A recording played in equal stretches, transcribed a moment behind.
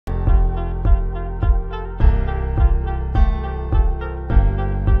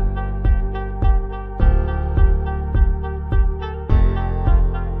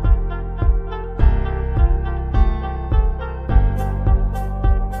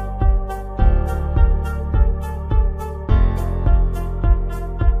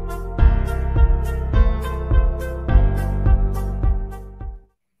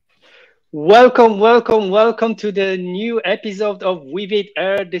Welcome to the new episode of Weaviate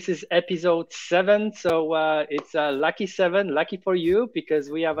Air. This is episode 7. So it's lucky 7, lucky for you because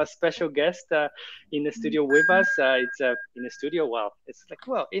we have a special guest in the studio with us. It's in the studio, well, it's like,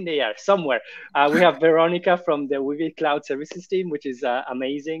 well, in the air somewhere. We have Veronica from the Weaviate Cloud Services team, which is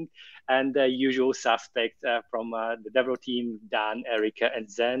amazing. And the usual suspect from the Devo team, Dan, Erica, and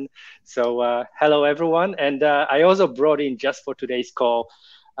Zen. So hello, everyone. And I also brought in just for today's call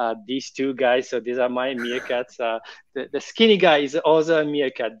these two guys. So these are my meerkats. The skinny guy is also a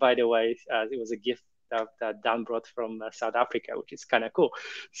meerkat, by the way. It was a gift that Dan brought from South Africa, which is kind of cool.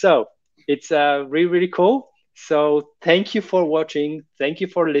 So it's really cool. So thank you for watching. Thank you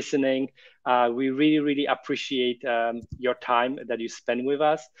for listening. We really appreciate your time that you spend with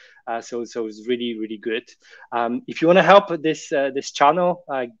us. So it's really good. If you want to help this channel,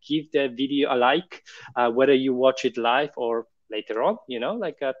 give the video a like, whether you watch it live or later on.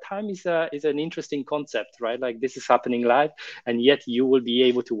 Time is an interesting concept, right? Like this is happening live, and yet you will be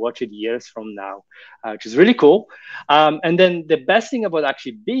able to watch it years from now, which is really cool. And then the best thing about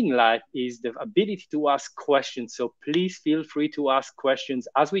actually being live is the ability to ask questions. So please feel free to ask questions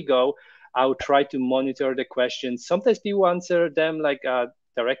as we go. I'll try to monitor the questions. Sometimes people answer them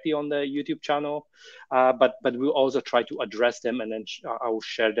directly on the YouTube channel, but we'll also try to address them, and then I will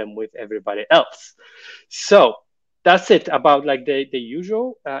share them with everybody else. So that's it about like the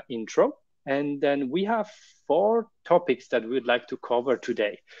usual intro. And then we have 4 topics that we'd like to cover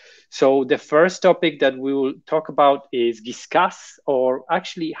today. So the first topic that we will talk about is Giscus, or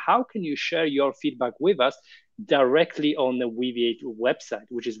actually, how can you share your feedback with us directly on the Weaviate website,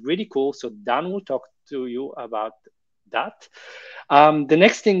 which is really cool. So Dan will talk to you about that. The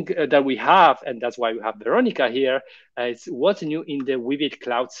next thing that we have, and that's why we have Veronica here, is what's new in the Weaviate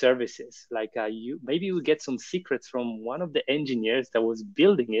Cloud Services. Like maybe you get some secrets from one of the engineers that was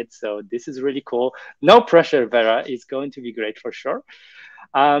building it. So this is really cool. No pressure, Vera. It's going to be great for sure.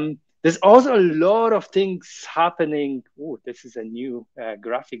 There's also a lot of things happening. Oh, this is a new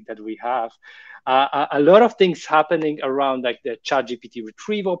graphic that we have. A lot of things happening around like the ChatGPT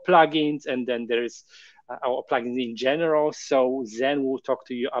retrieval plugins, and then there's our plugins in general. So Zen will talk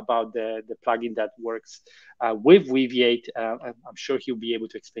to you about the plugin that works with Weaviate. I'm sure he'll be able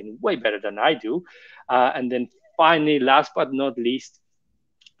to explain it way better than I do. And then finally, last but not least,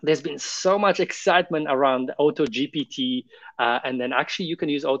 there's been so much excitement around AutoGPT, and then actually you can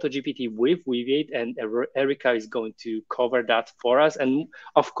use AutoGPT with Weaviate, and Erica is going to cover that for us. And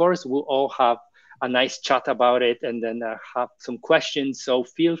of course, we'll all have a nice chat about it, and then have some questions. So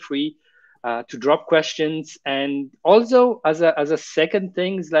feel free to drop questions. And also as a second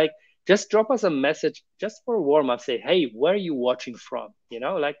thing, like just drop us a message just for warm up. Say, hey, where are you watching from?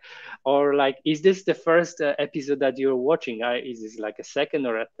 Or is this the first episode that you're watching? Is this like a second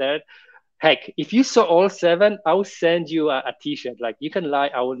or a third? Heck, if you saw all 7, I'll send you a t-shirt. Like you can lie,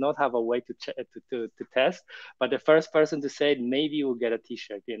 I will not have a way to test, but the first person to say it, maybe you will get a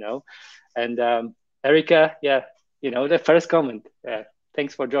t-shirt, And Erica, yeah, the first comment.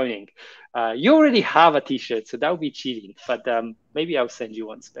 Thanks for joining. You already have a t-shirt, so that would be cheating, but maybe I'll send you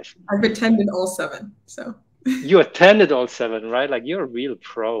one special. I've attended all 7, so. You attended all 7, right? Like you're a real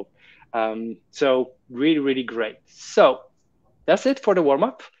pro. So really great. So that's it for the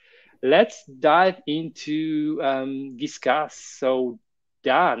warm-up. Let's dive into Giscus. So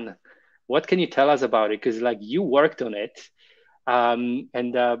Dan, what can you tell us about it? Because like you worked on it. And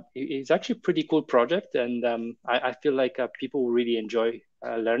it's actually a pretty cool project, and I feel like people will really enjoy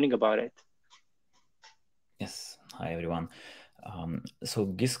learning about it. Yes, hi everyone. So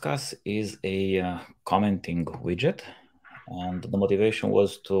Giscus is a commenting widget, and the motivation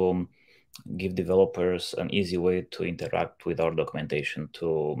was to give developers an easy way to interact with our documentation,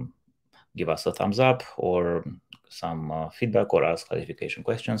 to give us a thumbs up or some feedback or ask clarification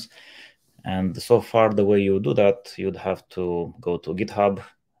questions. And so far, the way you do that, you'd have to go to GitHub,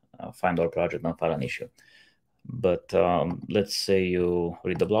 find our project, and file an issue. But let's say you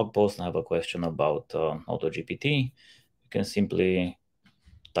read the blog post and have a question about AutoGPT. You can simply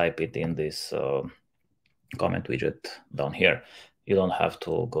type it in this comment widget down here. You don't have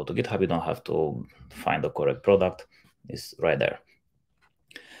to go to GitHub. You don't have to find the correct product. It's right there.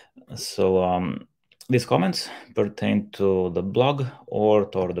 So these comments pertain to the blog or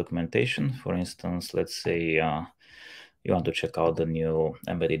to our documentation. For instance, let's say you want to check out the new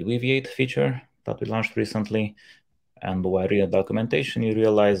embedded Weaviate feature that we launched recently. And while reading the documentation, you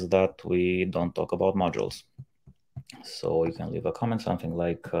realize that we don't talk about modules. So you can leave a comment, something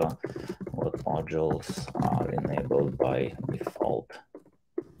like what modules are enabled by default.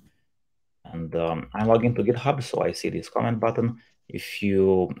 And I'm logging to GitHub, so I see this comment button. If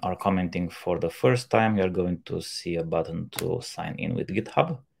you are commenting for the first time, you're going to see a button to sign in with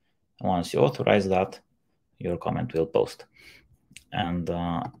GitHub. Once you authorize that, your comment will post. And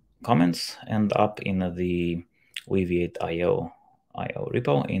comments end up in the Weaviate IO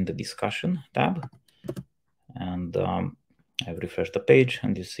repo in the discussion tab. And I've refreshed the page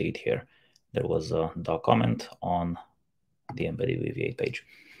and you see it here. There was a doc comment on the embedded Weaviate page.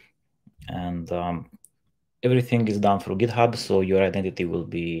 And everything is done through GitHub, so your identity will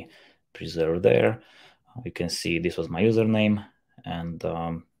be preserved there. You can see this was my username, and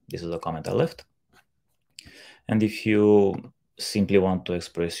this is a comment I left. And if you simply want to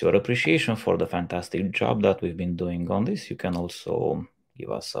express your appreciation for the fantastic job that we've been doing on this, you can also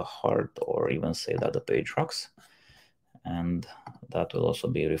give us a heart or even say that the page rocks. And that will also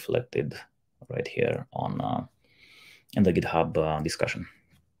be reflected right here on in the GitHub discussion.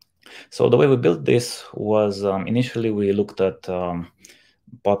 So the way we built this was initially we looked at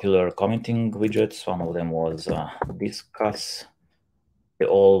popular commenting widgets. One of them was Giscus. They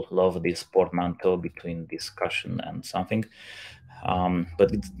all love this portmanteau between discussion and something.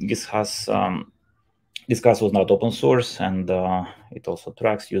 But Giscus was not open source, and it also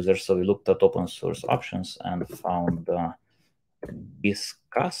tracks users. So we looked at open source options and found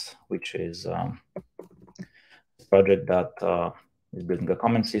Giscus, which is a project that is building a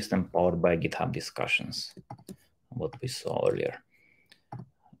comment system powered by GitHub discussions, what we saw earlier.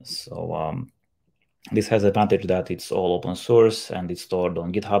 So this has the advantage that it's all open source and it's stored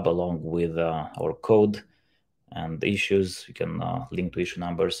on GitHub along with our code and the issues. You can link to issue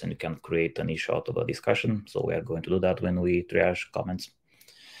numbers and you can create an issue out of a discussion. So we are going to do that when we triage comments.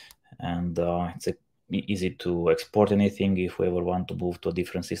 And it's easy to export anything if we ever want to move to a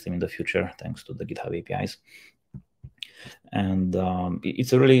different system in the future, thanks to the GitHub APIs. And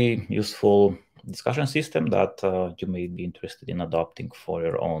it's a really useful discussion system that you may be interested in adopting for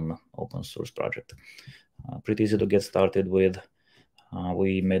your own open source project. Pretty easy to get started with.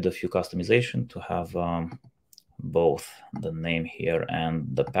 We made a few customization to have both the name here and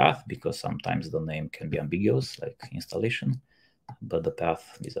the path, because sometimes the name can be ambiguous, like installation, but the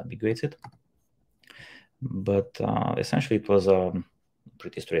path is ambiguated. But essentially, it was a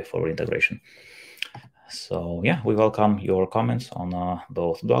pretty straightforward integration. So yeah, we welcome your comments on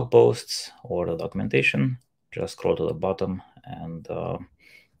both blog posts or the documentation. Just scroll to the bottom and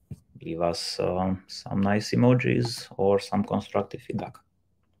leave us some nice emojis or some constructive feedback.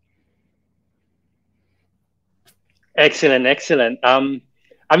 Excellent, excellent.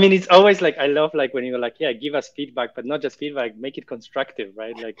 I mean, it's always like, I love like when you're like, yeah, give us feedback, but not just feedback, make it constructive,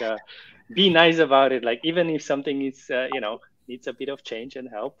 right? Like, be nice about it. Like, even if something is, needs a bit of change and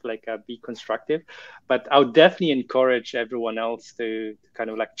help, like be constructive. But I would definitely encourage everyone else to kind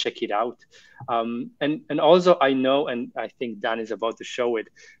of like check it out. And also I know, and I think Dan is about to show it,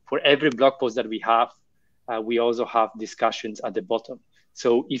 for every blog post that we have, we also have discussions at the bottom.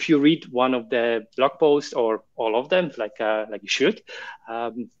 So if you read one of the blog posts or all of them, like you should,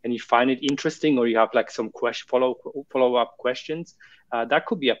 and you find it interesting, or you have like some follow-up questions, that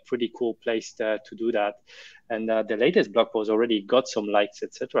could be a pretty cool place to do that. And the latest blog post already got some likes,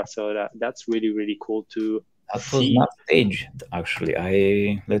 etc. So that's really, really cool to that see. Was not staged,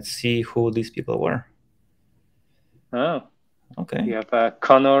 actually. Let's see who these people were. Oh, okay. You have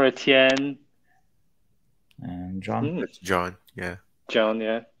Connor, Etienne, and John. That's John, yeah. John,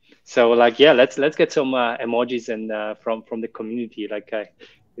 yeah. So like, yeah, let's get some emojis and from the community. Like,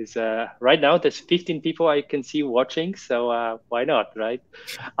 is right now there's 15 people I can see watching, so why not, right?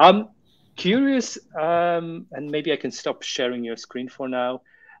 I'm curious, and maybe I can stop sharing your screen for now.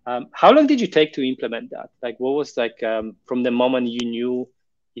 How long did you take to implement that? Like, what was like from the moment you knew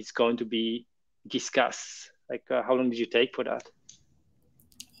it's going to be discussed? Like, how long did you take for that?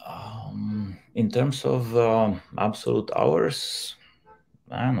 In terms of absolute hours,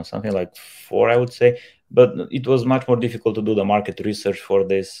 I don't know, something like 4, I would say. But it was much more difficult to do the market research for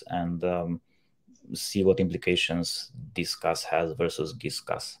this and see what implications Discuss has versus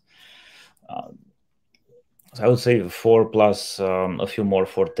Giscus. So I would say 4 plus a few more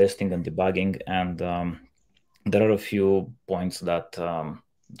for testing and debugging. And there are a few points that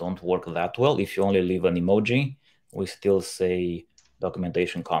don't work that well. If you only leave an emoji, we still say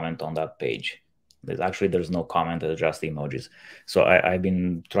documentation comment on that page. There's no comment, there's just emojis. So I've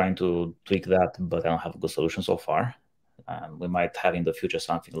been trying to tweak that, but I don't have a good solution so far. We might have in the future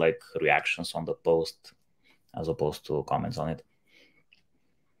something like reactions on the post as opposed to comments on it.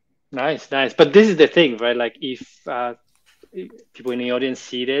 Nice. But this is the thing, right? Like if people in the audience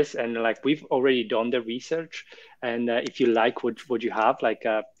see this and like we've already done the research, and if you like what you have, like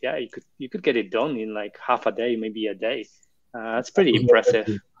yeah, you could get it done in like half a day, maybe a day. That's pretty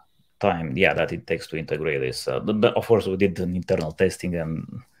impressive. Time, yeah, that it takes to integrate this. But of course, we did an internal testing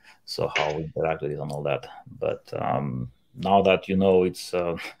and so how we interact with it and all that. But now that you know it's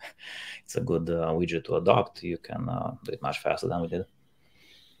it's a good widget to adopt, you can do it much faster than we did.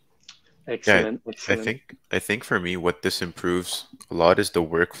 Excellent, Yeah, excellent. I think for me, what this improves a lot is the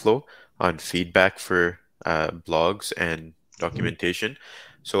workflow on feedback for blogs and documentation.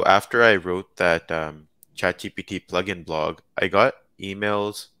 So after I wrote that ChatGPT plugin blog, I got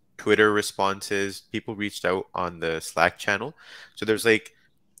emails, Twitter responses, people reached out on the Slack channel. So there's like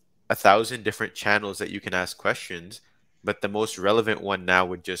 1,000 different channels that you can ask questions, but the most relevant one now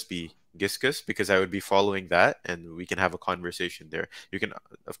would just be Giscus because I would be following that and we can have a conversation there. You can,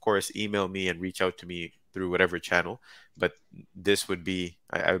 of course, email me and reach out to me through whatever channel, but this would be,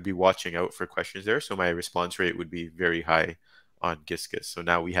 I would be watching out for questions there. So my response rate would be very high on Giscus. So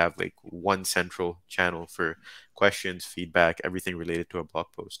now we have like one central channel for questions, feedback, everything related to a blog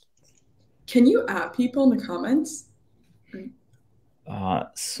post. Can you add people in the comments?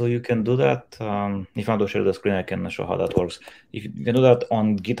 So you can do that. If you want to share the screen, I can show how that works. You can do that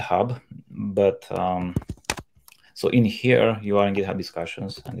on GitHub, but so in here you are in GitHub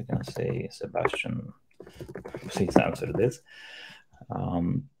discussions, and you can say Sebastian. For example, this.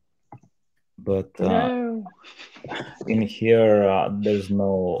 But No. in here there's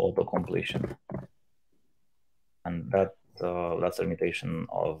no auto completion, and that's a limitation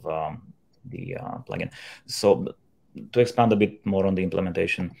of the plugin. So to expand a bit more on the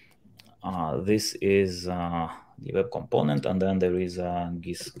implementation, this is the web component, and then there is a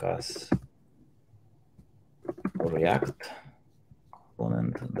Giscus React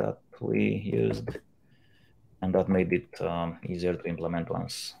component that we used, and that made it easier to implement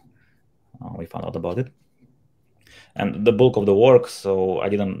once we found out about it. And the bulk of the work, so I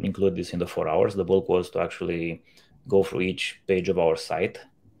didn't include this in the 4 hours, the bulk was to actually go through each page of our site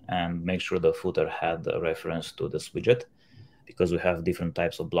and make sure the footer had a reference to this widget, because we have different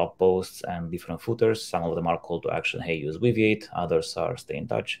types of blog posts and different footers. Some of them are call to action, hey, use Weaviate. Others are stay in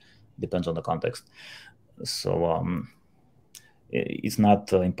touch. Depends on the context. So it's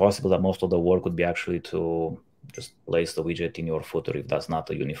not impossible that most of the work would be actually to just place the widget in your footer if that's not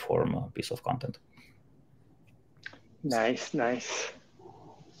a uniform piece of content. Nice, nice.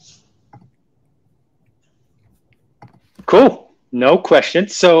 Cool. No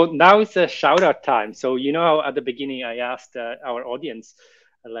questions. So now it's a shout out time. So you know how at the beginning I asked our audience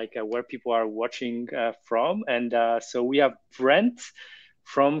like where people are watching from, and so we have Brent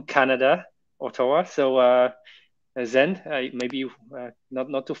from Canada, Ottawa. So Zen, maybe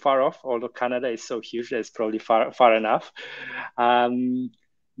not too far off, although Canada is so huge that it's probably far enough. Then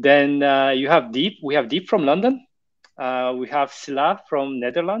you have Deep. We have Deep from London. We have Sila from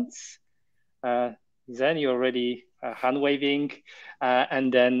Netherlands. Zen, you already hand waving.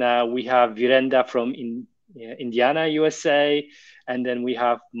 And then we have Virenda from Indiana, USA. And then we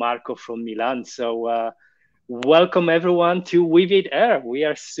have Marco from Milan. So welcome everyone to Weaviate Air. We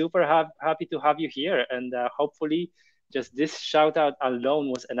are super happy to have you here. And hopefully just this shout out alone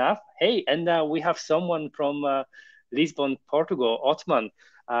was enough. Hey, and we have someone from Lisbon, Portugal, Otman.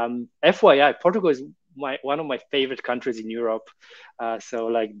 FYI, Portugal is one of my favorite countries in Europe. So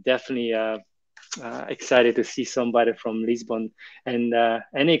like definitely excited to see somebody from Lisbon, and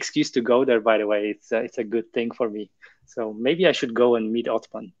any excuse to go there, by the way, it's a good thing for me. So maybe I should go and meet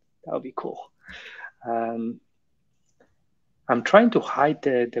Otman. That would be cool. I'm trying to hide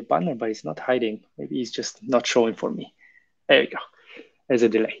the banner, but it's not hiding. Maybe it's just not showing for me. There you go. There's a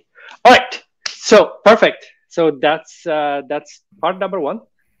delay. All right. So perfect. So that's part number one.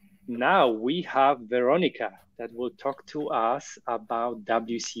 Now we have Veronica that will talk to us about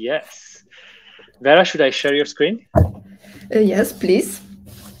WCS. Vera, should I share your screen? Yes, please.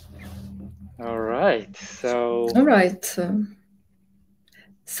 All right. So. All right.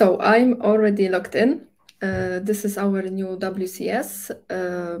 So I'm already logged in. This is our new WCS.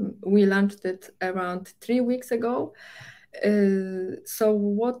 We launched it around 3 weeks ago. So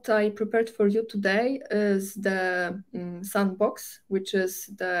what I prepared for you today is the sandbox, which is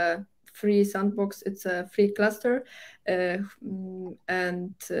the free sandbox. It's a free cluster, and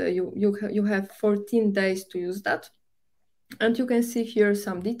you have 14 days to use that. And you can see here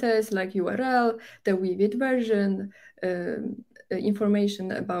some details like URL, the Weaviate version,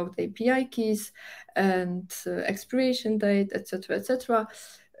 information about API keys and expiration date, etc., etc.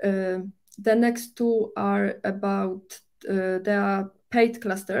 The next two are about the paid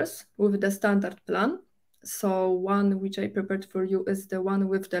clusters with the standard plan. So one which I prepared for you is the one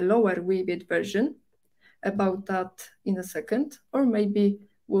with the lower Weaviate version. About that in a second, or maybe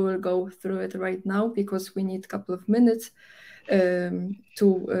we will go through it right now because we need a couple of minutes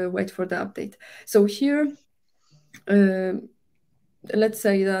to wait for the update. So here, let's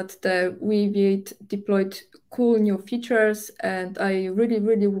say that the Weaviate deployed cool new features and I really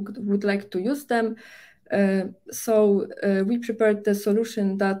would like to use them. So we prepared the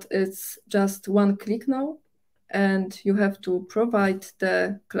solution that it's just one click now, and you have to provide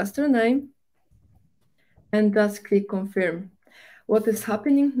the cluster name and just click confirm. What is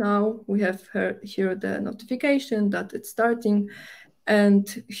happening now? We have here the notification that it's starting,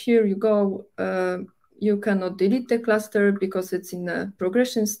 and here you go. You cannot delete the cluster because it's in a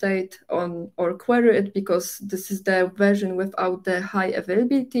progression state or query it because this is the version without the high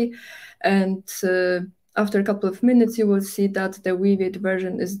availability. And after a couple of minutes, you will see that the Weaviate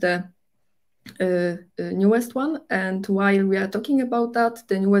version is the newest one. And while we are talking about that,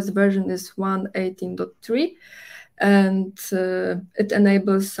 the newest version is 1.18.3, and it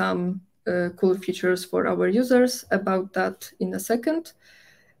enables some cool features for our users. About that in a second.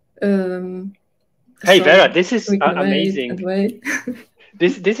 Hey, so Vera, this is we can amazing. Wait.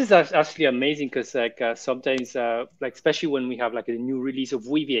 This is actually amazing because like sometimes like especially when we have like a new release of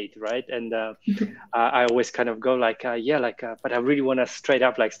Weaviate, right? And I always kind of go like yeah, like but I really want to straight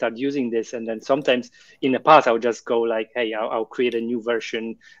up like start using this. And then sometimes in the past I would just go like, hey, I'll create a new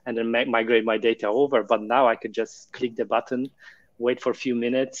version and then migrate my data over. But now I could just click the button, wait for a few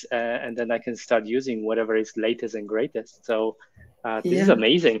minutes, and then I can start using whatever is latest and greatest. So this is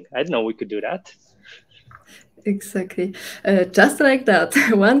amazing. I didn't know we could do that. Exactly. Just like that,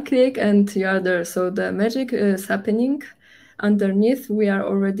 one click and you are there. So the magic is happening. Underneath, we are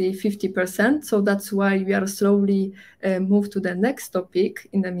already 50%. So that's why we are slowly move to the next topic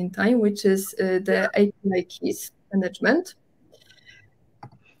in the meantime, which is the API keys management.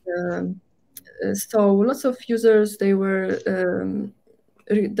 So lots of users, they were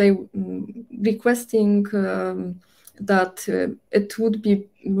requesting that it would be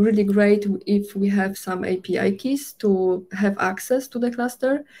really great if we have some API keys to have access to the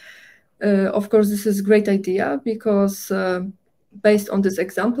cluster. Of course, this is a great idea because based on this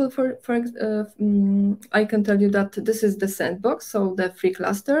example, I can tell you that this is the sandbox, so the free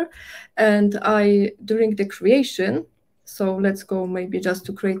cluster. And during the creation, so let's go maybe just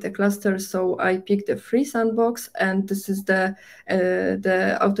to create a cluster. So I picked the free sandbox, and this is the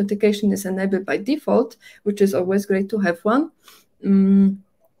authentication is enabled by default, which is always great to have one.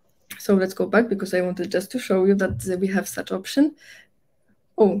 So let's go back because I wanted just to show you that we have such option.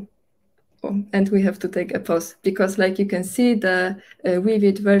 Oh, and we have to take a pause because like you can see, the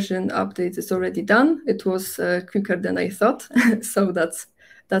Weaviate version update is already done. It was quicker than I thought. So that's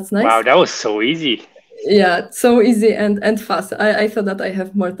nice. Wow, that was so easy. Yeah, so easy and fast. I thought that I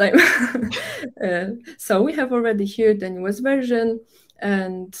have more time. So we have already here the newest version,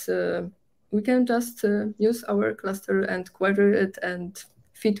 and we can just use our cluster and query it and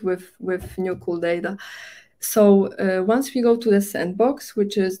fit with new cool data. So once we go to the sandbox,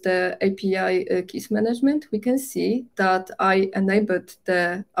 which is the API keys management, we can see that I enabled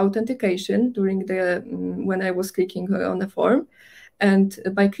the authentication during the when I was clicking on a form. And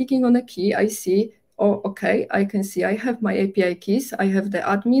by clicking on a key, I see, oh, okay, I can see I have my API keys. I have the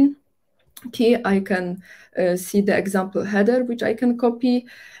admin key. I can see the example header, which I can copy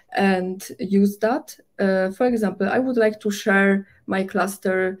and use that. For example, I would like to share my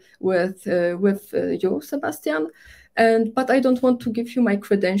cluster with you, Sebastian, but I don't want to give you my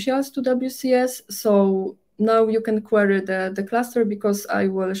credentials to WCS. So now you can query the cluster because I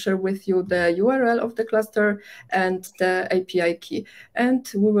will share with you the URL of the cluster and the API key. And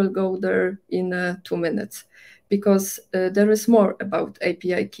we will go there in 2 minutes because there is more about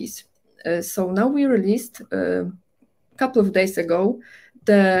API keys. So now we released a couple of days ago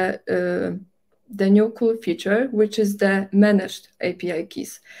the new cool feature, which is the managed API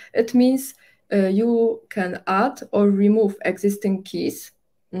keys. It means you can add or remove existing keys.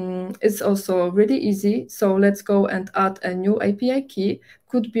 It's also really easy. So let's go and add a new API key.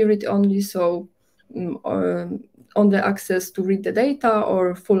 Could be read-only, so on the access to read the data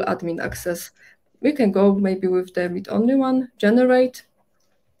or full admin access. We can go maybe with the read-only one, generate.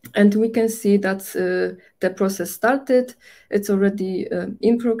 And we can see that the process started. It's already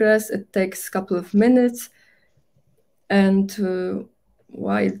in progress. It takes a couple of minutes. And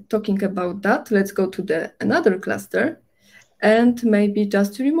while talking about that, let's go to another cluster and maybe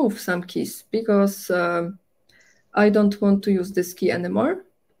just remove some keys because I don't want to use this key anymore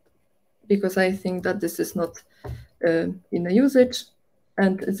because I think that this is not in a usage,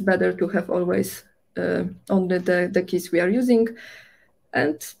 and it's better to have always only the keys we are using.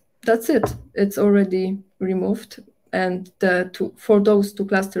 And that's it. It's already removed. and for those 2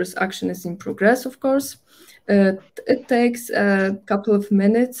 clusters, action is in progress, of course. It takes a couple of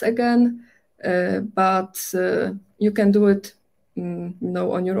minutes again, but you can do it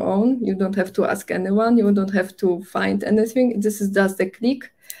on your own. You don't have to ask anyone. You don't have to find anything. This is just a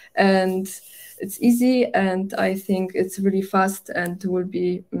click, and it's easy, and I think it's really fast and will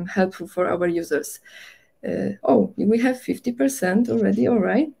be helpful for our users. Oh, we have 50% already. All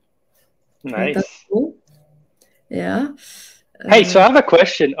right. Nice. That's cool. Yeah. Hey, so I have a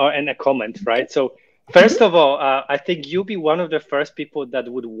question and a comment, right? So first of all, I think you'll be one of the first people that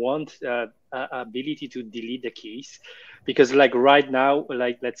would want ability to delete the keys, because like right now,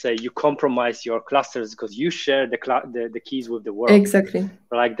 like let's say you compromise your clusters because you share the keys with the world. Exactly.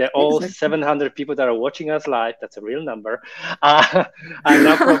 Like they're all 700 people that are watching us live. That's a real number. Are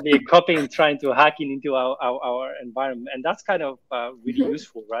now probably copying, trying to hack into our environment, and that's kind of really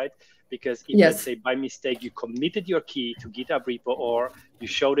useful, right? Because if let's say by mistake you committed your key to GitHub repo or you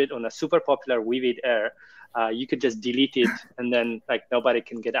showed it on a super popular Weaviate Air, you could just delete it and then like nobody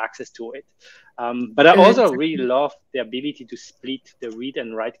can get access to it. But I also really love the ability to split the read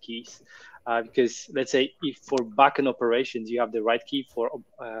and write keys, because let's say if for backend operations you have the write key for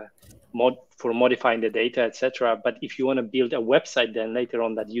modifying the data, etc. But if you want to build a website then later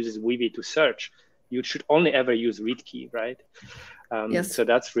on that uses Weaviate to search, you should only ever use read key, right? So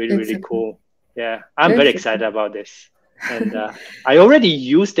that's really cool. Yeah, I'm very excited about this. And I already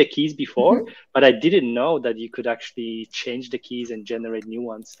used the keys before, but I didn't know that you could actually change the keys and generate new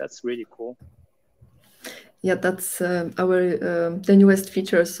ones. That's really cool. Yeah, that's the newest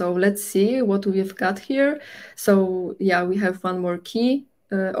feature. So let's see what we've got here. So yeah, we have one more key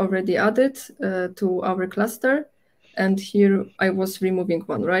already added to our cluster. And here I was removing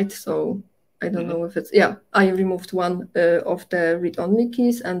one, right? So I don't know if it's, I removed one of the read-only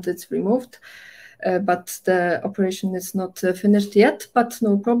keys and it's removed. But the operation is not finished yet, but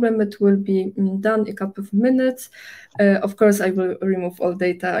no problem, it will be done in a couple of minutes. Of course, I will remove all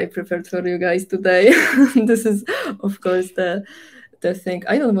data I prepared for you guys today. This is, of course, the thing.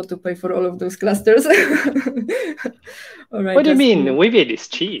 I don't want to pay for all of those clusters. All right, what do you mean? Weaviate is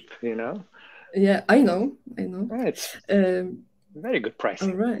cheap, you know? Yeah, I know. It's very good price.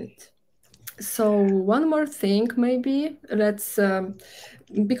 All right. So one more thing, maybe let's,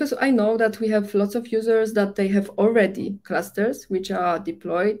 because I know that we have lots of users that they have already clusters which are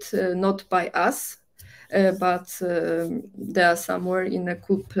deployed, not by us, but they are somewhere in a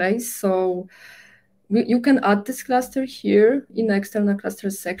cool place. So you can add this cluster here in the external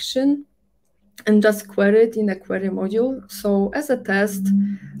cluster section and just query it in a query module. So as a test,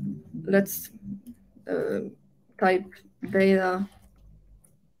 let's type data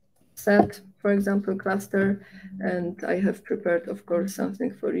set, for example, cluster, and I have prepared, of course,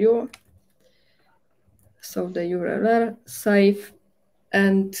 something for you. So the URL, save,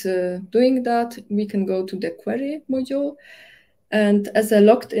 and doing that, we can go to the query module. And as a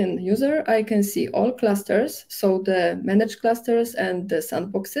logged in user, I can see all clusters, so the managed clusters and the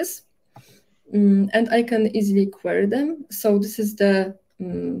sandboxes, and I can easily query them. So this is the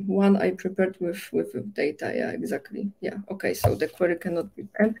one I prepared with data. Yeah, exactly. Yeah, okay, so the query cannot be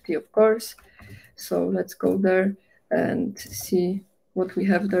empty, of course. So let's go there and see what we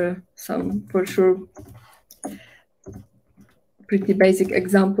have there. Some, for sure, pretty basic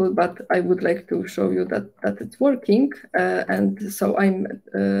example, but I would like to show you that it's working. And so I'm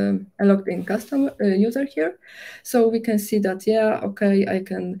a logged in customer user here. So we can see that, yeah, okay, I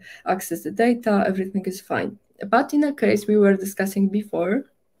can access the data, everything is fine. But in a case we were discussing before,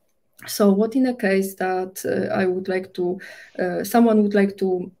 so what in a case that I would like to, someone would like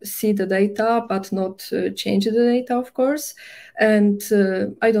to see the data, but not change the data, of course. And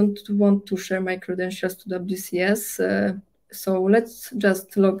I don't want to share my credentials to WCS. So let's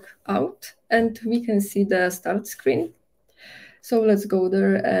just log out and we can see the start screen. So let's go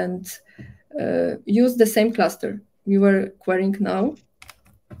there and use the same cluster we were querying now.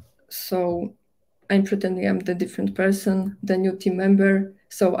 So I'm pretending I'm the different person, the new team member.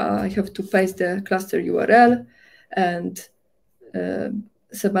 So I have to paste the cluster URL and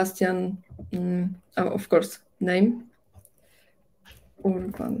Sebastian, of course, name,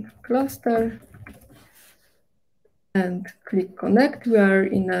 urban cluster, and click connect. We are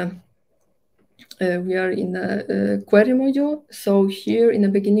in a query module. So here in the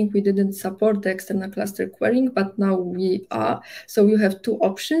beginning, we didn't support the external cluster querying, but now we are. So you have two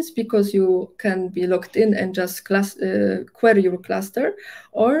options because you can be logged in and just query your cluster,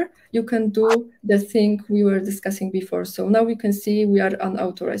 or you can do the thing we were discussing before. So now we can see we are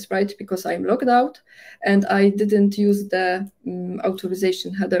unauthorized, right? Because I'm logged out and I didn't use the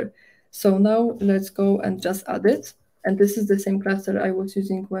authorization header. So now let's go and just add it. And this is the same cluster I was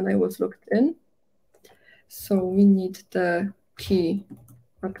using when I was logged in. So we need the key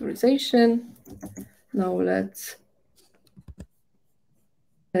authorization. Now let's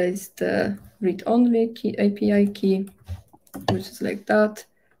paste the read-only key, API key, which is like that.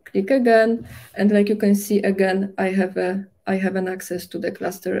 Click again, and like you can see again, I have an access to the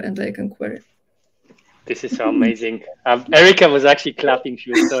cluster and I can query. This is so amazing. Erica was actually clapping. She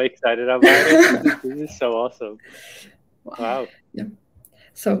was so excited about it. This is so awesome. Wow. Yeah.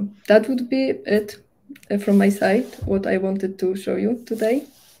 So that would be it from my side, what I wanted to show you today.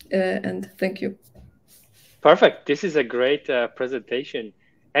 And thank you. Perfect. This is a great presentation.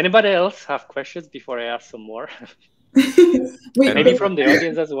 Anybody else have questions before I ask some more? Maybe from the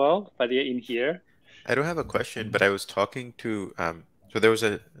audience as well, but in here. I don't have a question, but I was talking to so there was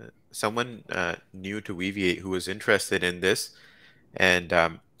someone new to Weaviate who was interested in this, and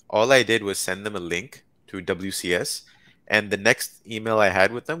all I did was send them a link to WCS, and the next email I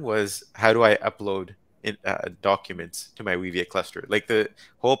had with them was, how do I upload documents to my Weaviate cluster? Like, the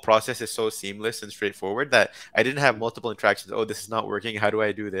whole process is so seamless and straightforward that I didn't have multiple interactions. Oh, this is not working. How do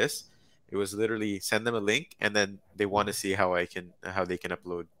I do this? It was literally send them a link, and then they want to see how they can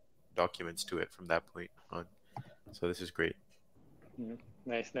upload documents to it from that point on. So this is great.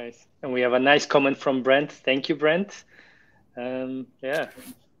 Nice, nice. And we have a nice comment from Brent. Thank you, Brent. Yeah.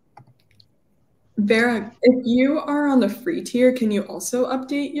 Vera, if you are on the free tier, can you also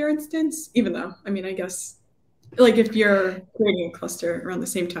update your instance? Even though, I mean, I guess, like if you're creating a cluster around the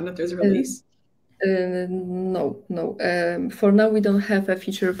same time that there's a release? No. For now, we don't have a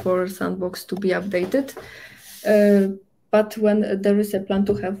feature for Sandbox to be updated. But when there is a plan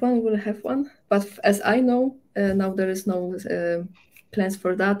to have one, we'll have one. But as I know, now there is no plans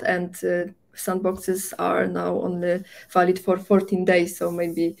for that, and sandboxes are now only valid for 14 days. So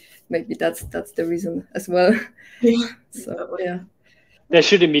maybe that's the reason as well. Yeah. So yeah. There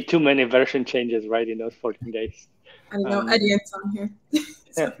shouldn't be too many version changes, right, in those 14 days. I don't know. Etienne's on here.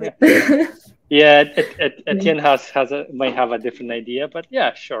 Yeah, Etienne might have a different idea, but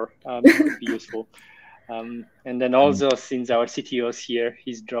yeah, sure, it could be useful. And then also, since our CTO is here,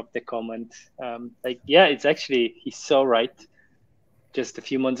 he's dropped the comment. Yeah, it's actually, he's so right. Just a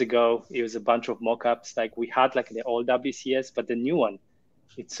few months ago, it was a bunch of mockups. Like, we had like the old WCS, but the new one,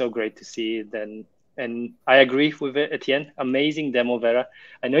 it's so great to see then. And I agree with Etienne. Amazing demo, Vera.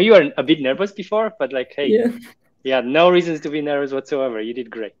 I know you were a bit nervous before, but like, hey, yeah, no reasons to be nervous whatsoever. You did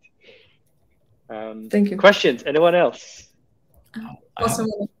great. Thank you. Questions? Anyone else? Also,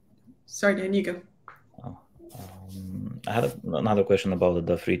 sorry, Dan, you go. I had another question about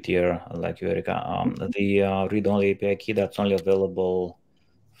the free tier, like you, Erica. The read-only API key, that's only available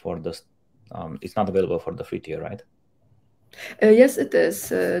for the, it's not available for the free tier, right? Yes, it is.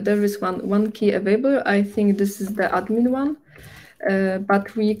 There is one key available. I think this is the admin one,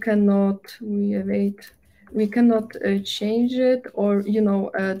 but we cannot change it or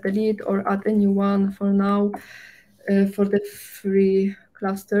delete or add a new one for now. For the free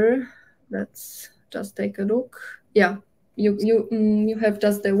cluster, let's just take a look. Yeah, you have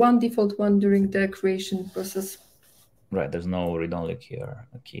just the one default one during the creation process. Right, there's no read-only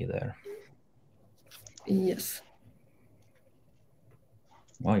key there. Yes.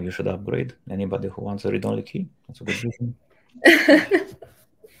 Well, you should upgrade. Anybody who wants a read-only key, that's a good reason.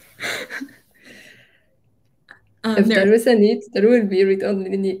 If there is a need, there will be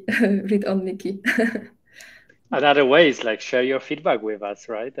read-only key. Another way is like share your feedback with us,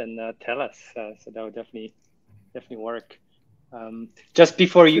 right? And tell us. So that would definitely work. Just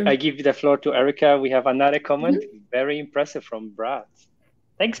before I give the floor to Erica, we have another comment. Very impressive from Brad.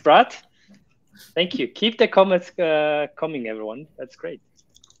 Thanks, Brad. Thank you. Keep the comments coming, everyone. That's great.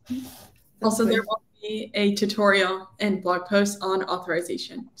 Also, there will be a tutorial and blog post on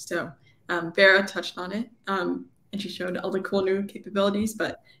authorization. So Vera touched on it, and she showed all the cool new capabilities.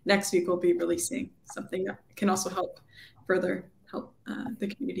 But next week, we'll be releasing something that can also further help the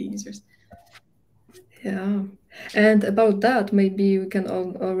community users. Yeah, and about that, maybe we can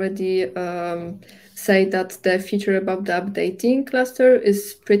already say that the feature about the updating cluster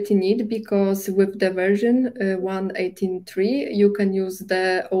is pretty neat, because with the version 1.18.3, you can use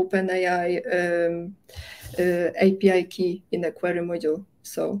the OpenAI API key in the query module.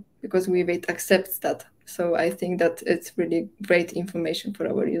 So because Weaviate accepts that. So I think that it's really great information for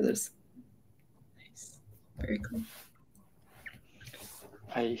our users. Nice. Very cool.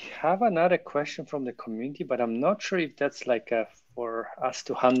 I have another question from the community, but I'm not sure if that's like for us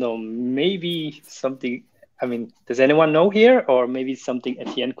to handle. Maybe something, I mean, does anyone know here? Or maybe something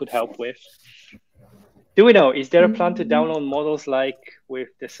Etienne could help with? Do we know, is there a plan to download models like with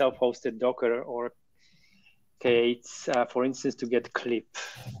the self-hosted Docker, or Okay, it's for instance to get clip.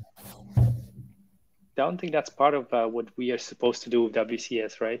 Don't think that's part of what we are supposed to do with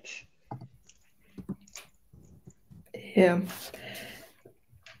WCS, right? Yeah.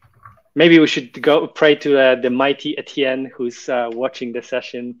 Maybe we should go pray to the mighty Etienne who's watching the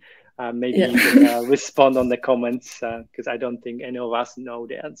session. Maybe you can respond on the comments because I don't think any of us know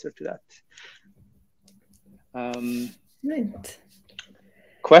the answer to that. Right.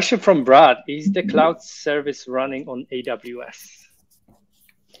 Question from Brad: is the cloud service running on AWS?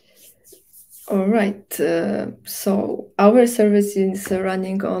 All right. So our service is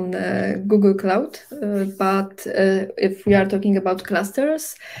running on Google Cloud, but if we are talking about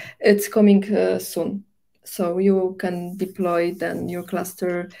clusters, it's coming soon. So you can deploy then your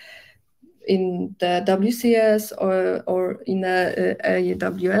cluster in the WCS or in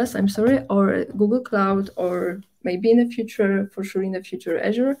AWS, I'm sorry, or Google Cloud, or maybe in the future, for sure in the future,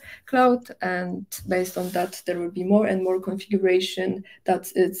 Azure Cloud. And based on that, there will be more and more configuration that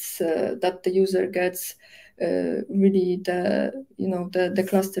the user gets really the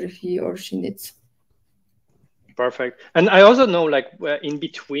cluster he or she needs. Perfect. And I also know, like, in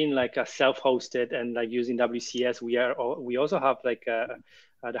between like a self-hosted and like using WCS, we also have like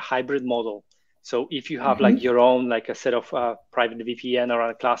the hybrid model. So if you have like your own like a set of private VPN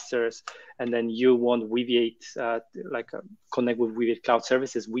around clusters, and then you want Weaviate connect with Weaviate cloud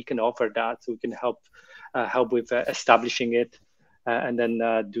services, we can offer that. So we can help with establishing it. And then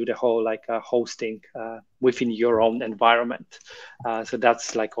do the whole like hosting within your own environment. So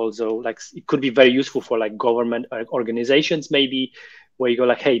that's like also like it could be very useful for like government organizations maybe, where you go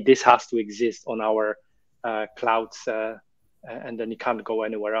like, hey, this has to exist on our clouds, and then you can't go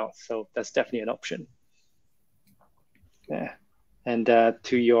anywhere else. So that's definitely an option. Yeah. And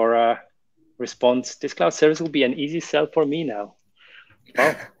to your response, this cloud service will be an easy sell for me now.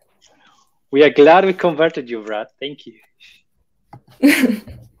 Well, we are glad we converted you, Brad. Thank you.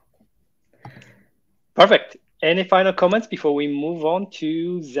 Perfect. Any final comments before we move on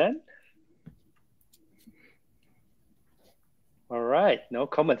to Zen? All right, no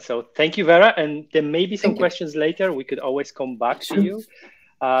comments. So thank you, Vera. And there may be some questions later. We could always come back to you.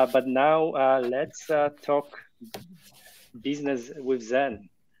 But now let's talk business with Zen.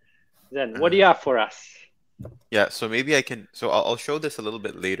 Zen, what do you have for us? Yeah, so maybe I can, so I'll show this a little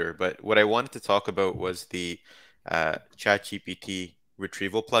bit later, but what I wanted to talk about was the ChatGPT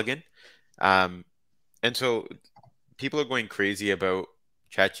retrieval plugin. And so people are going crazy about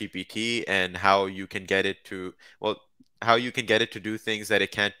ChatGPT and how you can get it to, well, how you can get it to do things that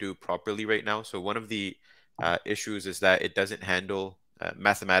it can't do properly right now. So one of the issues is that it doesn't handle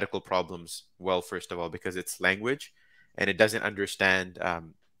mathematical problems well, first of all, because it's language and it doesn't understand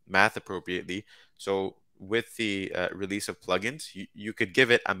math appropriately. So with the release of plugins, you could give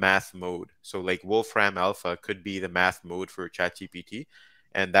it a math mode. So like Wolfram Alpha could be the math mode for ChatGPT,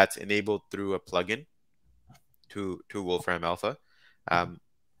 and that's enabled through a plugin to Wolfram Alpha.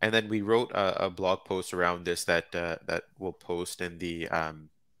 And then we wrote a blog post around this that that we'll post in the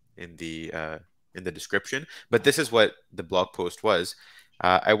description. But this is what the blog post was.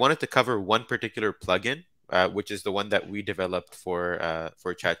 I wanted to cover one particular plugin, which is the one that we developed for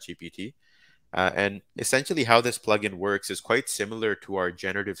ChatGPT. And essentially how this plugin works is quite similar to our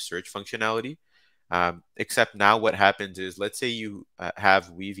generative search functionality, except now what happens is, let's say you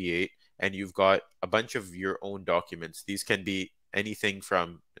have Weaviate and you've got a bunch of your own documents. These can be anything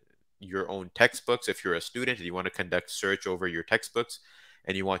from your own textbooks. If you're a student and you want to conduct search over your textbooks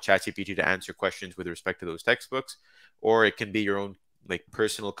and you want ChatGPT to answer questions with respect to those textbooks, or it can be your own like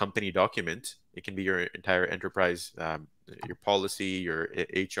personal company document. It can be your entire enterprise, your policy, your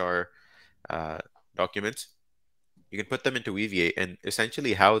HR documents. You can put them into Weaviate, and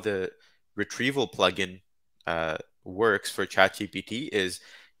essentially how the retrieval plugin works for ChatGPT is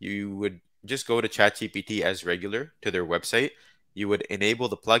you would just go to ChatGPT as regular to their website. You would enable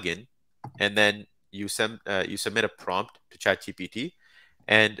the plugin, and then you submit a prompt to ChatGPT.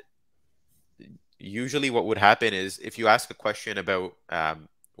 And usually what would happen is if you ask a question about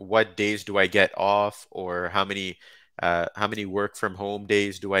what days do I get off, or how many work from home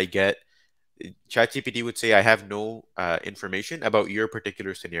days do I get, ChatGPT would say, I have no information about your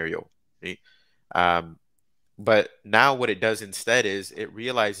particular scenario. Right? But now what it does instead is it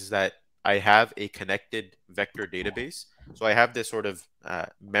realizes that I have a connected vector database. So I have this sort of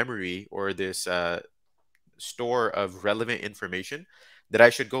memory, or this store of relevant information that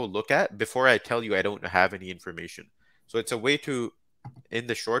I should go look at before I tell you I don't have any information. So it's a way to, in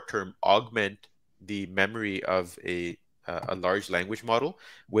the short term, augment the memory of a large language model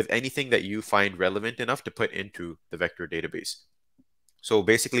with anything that you find relevant enough to put into the vector database. So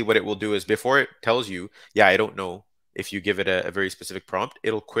basically what it will do is before it tells you, yeah, I don't know, if you give it a very specific prompt,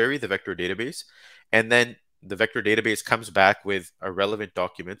 it'll query the vector database, and then the vector database comes back with a relevant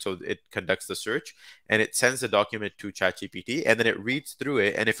document. So it conducts the search and it sends the document to ChatGPT, and then it reads through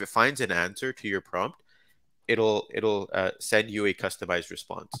it. And if it finds an answer to your prompt, it'll send you a customized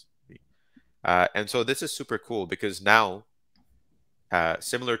response. And so this is super cool because now,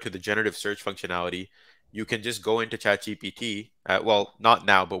 similar to the generative search functionality, you can just go into ChatGPT. Well, not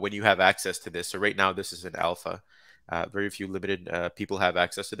now, but when you have access to this. So right now, this is an alpha. Very few limited people have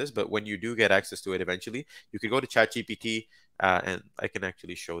access to this. But when you do get access to it eventually, you can go to ChatGPT, and I can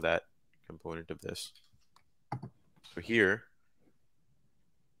actually show that component of this. So here,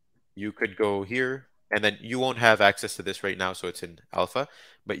 you could go here, and then you won't have access to this right now, so it's in alpha.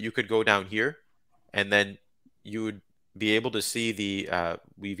 But you could go down here, and then you would be able to see the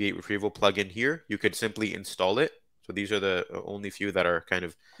Weaviate retrieval plugin here. You could simply install it. So these are the only few that are kind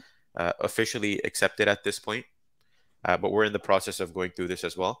of officially accepted at this point. But we're in the process of going through this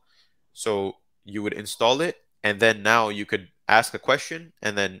as well. So you would install it, and then now you could ask a question,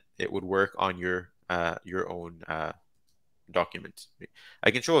 and then it would work on your own documents.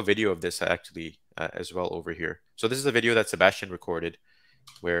 I can show a video of this actually as well over here. So this is a video that Sebastian recorded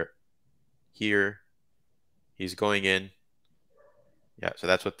where here he's going in. Yeah, so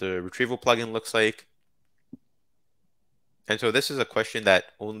that's what the retrieval plugin looks like. And so this is a question that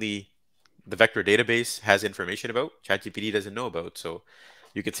only the vector database has information about. ChatGPT doesn't know about. So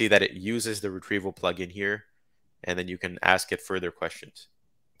you can see that it uses the retrieval plugin here, and then you can ask it further questions.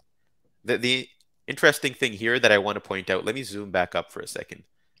 The interesting thing here that I want to point out, let me zoom back up for a second.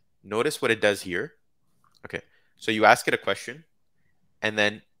 Notice what it does here. Okay, so you ask it a question, and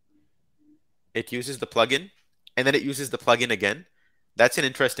then it uses the plugin, and then it uses the plugin again. That's an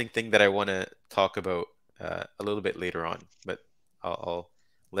interesting thing that I want to talk about a little bit later on, but I'll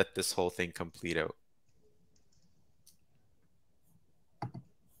let this whole thing complete out.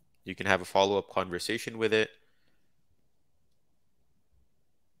 You can have a follow-up conversation with it.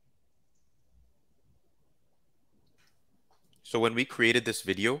 So when we created this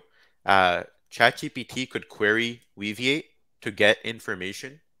video, ChatGPT could query Weaviate to get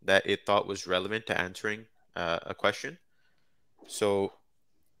information that it thought was relevant to answering a question. So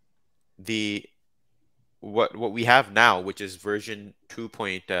what we have now, which is version 2,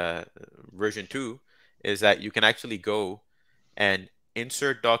 is that you can actually go and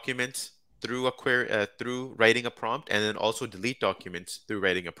insert documents through a query, through writing a prompt, and then also delete documents through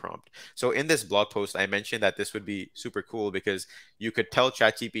writing a prompt. So in this blog post, I mentioned that this would be super cool because you could tell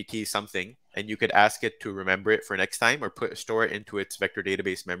ChatGPT something and you could ask it to remember it for next time or store it into its vector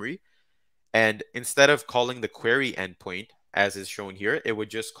database memory. And instead of calling the query endpoint, as is shown here, it would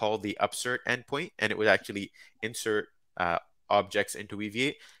just call the upsert endpoint, and it would actually insert objects into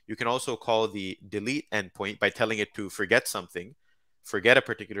Weaviate. You can also call the delete endpoint by telling it to forget something, forget a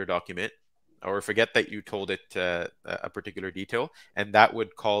particular document, or forget that you told it a particular detail, and that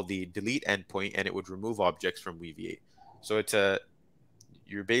would call the delete endpoint, and it would remove objects from Weaviate. So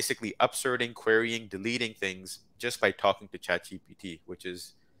you're basically upserting, querying, deleting things just by talking to ChatGPT, which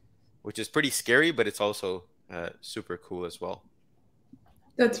is pretty scary, but it's also super cool as well.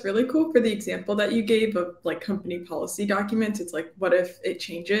 That's really cool for the example that you gave of like company policy documents. It's like, what if it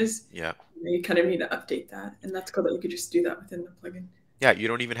changes? Yeah. You kind of need to update that. And that's cool that you could just do that within the plugin. Yeah, you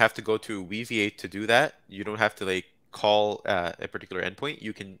don't even have to go to Weaviate to do that. You don't have to like call a particular endpoint.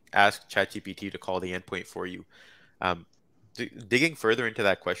 You can ask ChatGPT to call the endpoint for you. Digging further into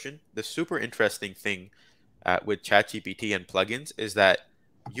that question, the super interesting thing with ChatGPT and plugins is that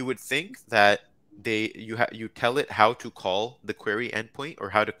you would think that you tell it how to call the query endpoint or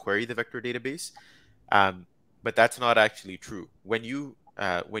how to query the vector database, but that's not actually true. When you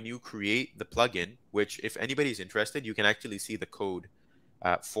create the plugin, which if anybody's interested, you can actually see the code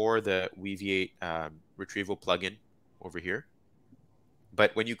for the Weaviate retrieval plugin over here.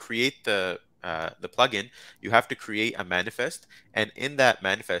 But when you create the plugin, you have to create a manifest, and in that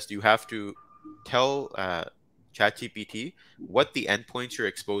manifest, you have to tell ChatGPT what the endpoints you're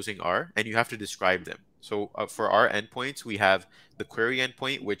exposing are, and you have to describe them. So for our endpoints, we have the query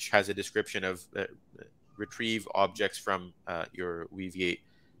endpoint, which has a description of retrieve objects from your Weaviate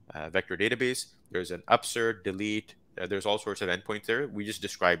vector database. There's an upsert, delete. There's all sorts of endpoints there. We just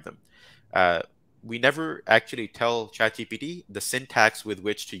describe them. We never actually tell ChatGPT the syntax with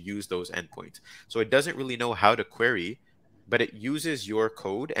which to use those endpoints. So it doesn't really know how to query, but it uses your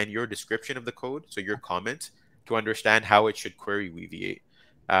code and your description of the code, so your comments, to understand how it should query Weaviate.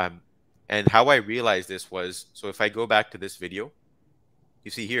 And how I realized this was, so if I go back to this video,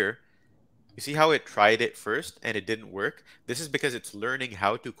 you see here, You see how it tried it first and it didn't work? This is because it's learning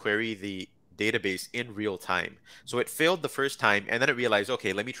how to query the database in real time. So it failed the first time and then it realized,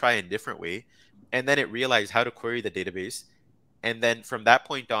 okay, let me try a different way. And then it realized how to query the database. And then from that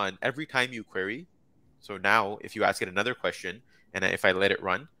point on, every time you query, so now if you ask it another question and if I let it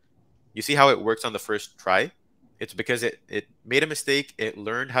run, you see how it works on the first try? It's because it made a mistake, it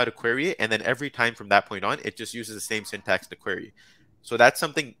learned how to query it, and then every time from that point on, it just uses the same syntax to query. So that's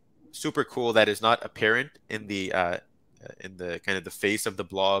something super cool that is not apparent in the kind of the face of the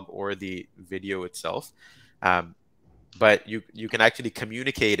blog or the video itself. But you can actually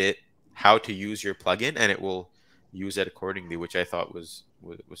communicate it how to use your plugin, and it will use it accordingly, which I thought was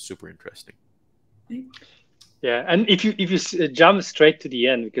super interesting. Yeah, and if you jump straight to the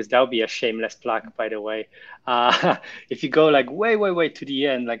end, because that would be a shameless plug, by the way. If you go like way to the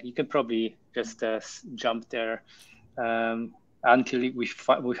end, like you can probably just jump there until we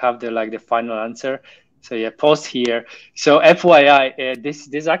have the final answer. So yeah, pause here. So FYI,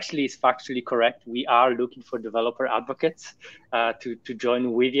 this actually is factually correct. We are looking for developer advocates to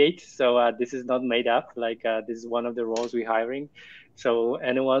join Weaviate. So this is not made up. Like this is one of the roles we're hiring. So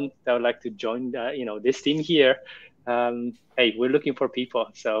anyone that would like to join, this team here, hey, we're looking for people.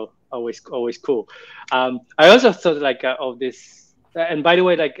 So always cool. I also thought like of this. And by the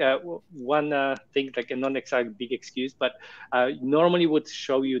way, like one thing, like a non-exact big excuse, but normally would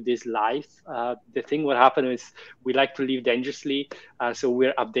show you this live. The thing what happened is we like to live dangerously, so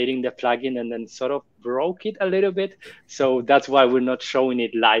we're updating the plugin and then sort of broke it a little bit. So that's why we're not showing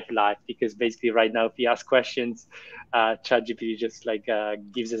it live, because basically right now, if you ask questions, ChatGPT just like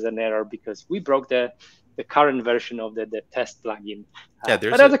gives us an error because we broke the current version of the test plugin. Yeah,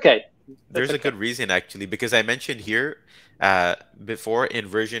 but that's okay. There's a good reason actually, because I mentioned here before in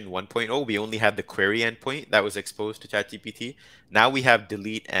version 1.0, we only had the query endpoint that was exposed to ChatGPT. Now we have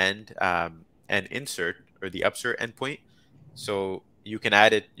delete and insert, or the upsert endpoint. So you can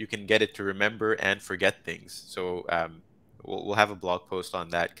add it, you can get it to remember and forget things. So we'll have a blog post on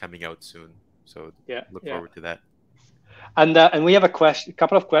that coming out soon. So look forward to that. And we have a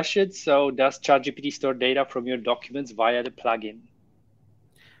couple of questions. So does ChatGPT store data from your documents via the plugin?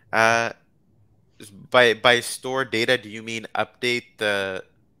 By store data, do you mean update the?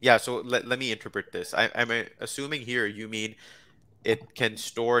 Yeah, so let me interpret this. I'm assuming here you mean it can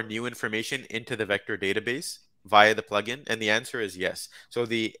store new information into the vector database via the plugin, and the answer is yes. So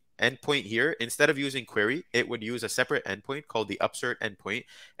the endpoint here, instead of using query, it would use a separate endpoint called the upsert endpoint,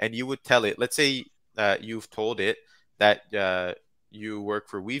 and you would tell it, let's say you've told it that you work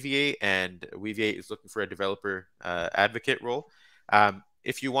for Weaviate and Weaviate is looking for a developer advocate role.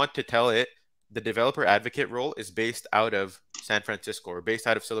 If you want to tell it the developer advocate role is based out of San Francisco or based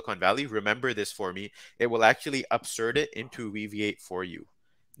out of Silicon Valley, remember this for me. It will actually upsert it into Weaviate for you.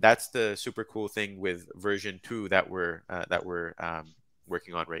 That's the super cool thing with version 2 that we're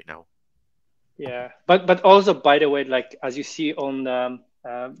working on right now. Yeah, but also, by the way, like as you see on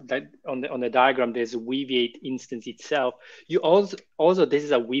that on the diagram, there's a Weaviate instance itself. You also this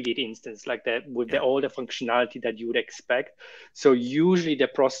is a Weaviate instance, like that with all the functionality that you would expect. So usually the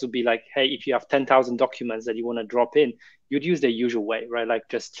process would be like, hey, if you have 10,000 documents that you want to drop in, you'd use the usual way, right? Like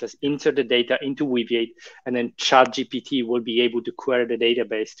just insert the data into Weaviate, and then ChatGPT will be able to query the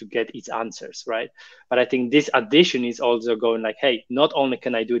database to get its answers, right? But I think this addition is also going like, hey, not only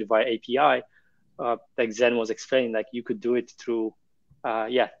can I do it via API, like Zen was explaining, like you could do it through,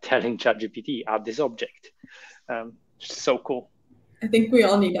 telling ChatGPT add this object. So cool. I think we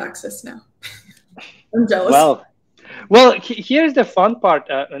all need access now. I'm jealous. Well, here's the fun part,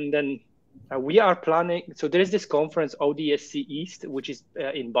 and then we are planning. So there is this conference, ODSC East, which is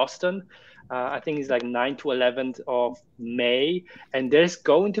in Boston. I think it's like 9th to 11th of May. And there's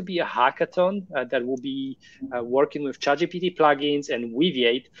going to be a hackathon that will be working with ChatGPT plugins and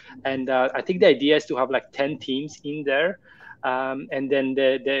Weaviate. And I think the idea is to have like 10 teams in there. And then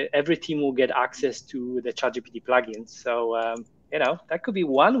every team will get access to the ChatGPT plugins. So, that could be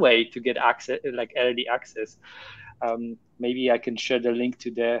one way to get access, like early access. Maybe I can share the link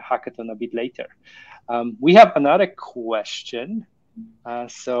to the hackathon a bit later. We have another question.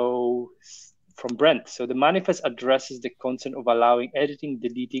 So from Brent. So the manifest addresses the concern of allowing editing,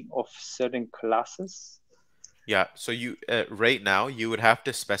 deleting of certain classes. Yeah. So you right now you would have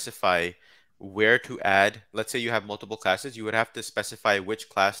to specify where to add. Let's say you have multiple classes. You would have to specify which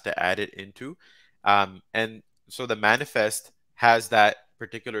class to add it into. And so the manifest has that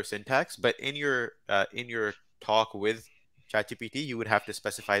particular syntax, but in your talk with ChatGPT, you would have to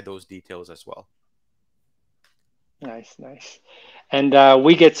specify those details as well. Nice. And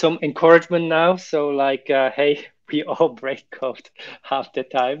we get some encouragement now. So like, hey, we all break code half the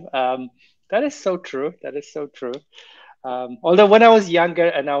time. That is so true. That is so true. Although when I was younger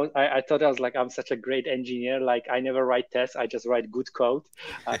and I thought I was like, I'm such a great engineer. Like I never write tests. I just write good code.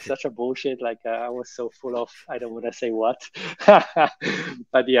 Such a bullshit. Like I was so full of, I don't want to say what,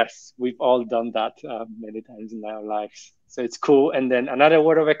 but yes, we've all done that many times in our lives. So it's cool. And then another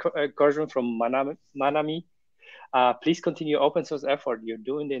word of encouragement from Manami. Please continue open source effort. You're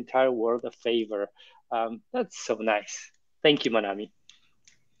doing the entire world a favor. That's so nice. Thank you, Manami.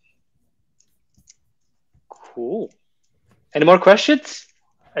 Cool. Any more questions?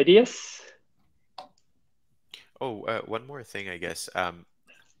 Ideas? Oh, one more thing, I guess.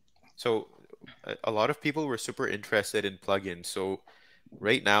 So a lot of people were super interested in plugins. So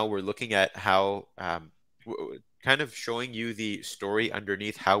right now we're looking at how kind of showing you the story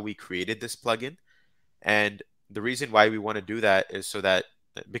underneath how we created this plugin. And the reason why we want to do that is so that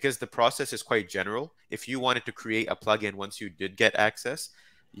because the process is quite general, if you wanted to create a plugin once you did get access,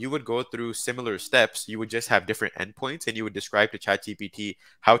 you would go through similar steps. You would just have different endpoints and you would describe to ChatGPT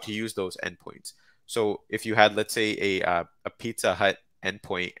how to use those endpoints. So if you had, let's say, a Pizza Hut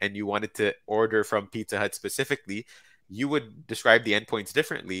endpoint and you wanted to order from Pizza Hut specifically, you would describe the endpoints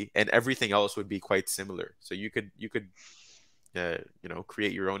differently and everything else would be quite similar. So you could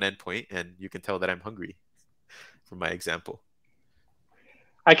create your own endpoint and you can tell that I'm hungry from my example.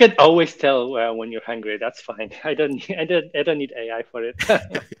 I can always tell when you're hungry. That's fine. I don't need AI for it.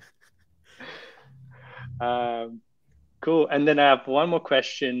 Cool. And then I have one more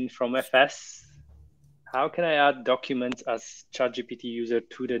question from FS. How can I add documents as ChatGPT user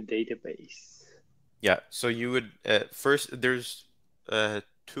to the database? Yeah. So you would first, there's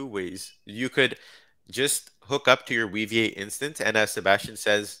two ways. You could just hook up to your Weaviate instance, and as Sebastian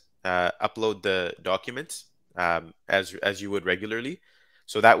says, upload the documents as you would regularly.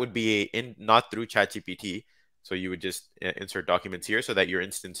 So that would be not through ChatGPT. So you would just insert documents here so that your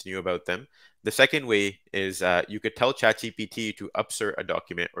instance knew about them. The second way is you could tell ChatGPT to upsert a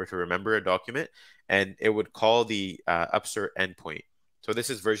document or to remember a document, and it would call the upsert endpoint. So this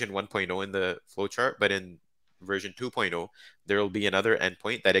is version 1.0 in the flowchart, but in version 2.0, there will be another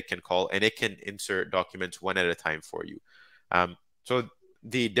endpoint that it can call, and it can insert documents one at a time for you. So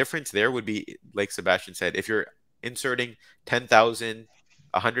the difference there would be, like Sebastian said, if you're inserting 10,000,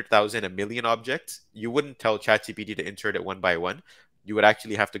 100,000, a million objects, you wouldn't tell ChatGPT to insert it one by one. You would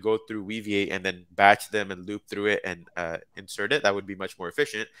actually have to go through Weaviate and then batch them and loop through it and insert it. That would be much more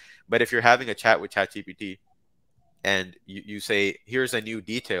efficient. But if you're having a chat with ChatGPT and you say, here's a new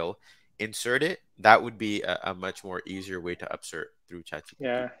detail, insert it, that would be a much more easier way to upsert through ChatGPT.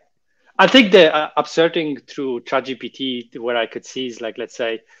 Yeah. I think the upserting through ChatGPT, what I could see is like, let's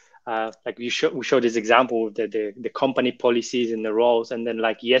say, like we showed this example with the company policies and the roles, and then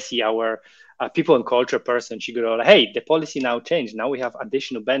like Yessie, our people and culture person, she could go like, hey, the policy now changed. Now we have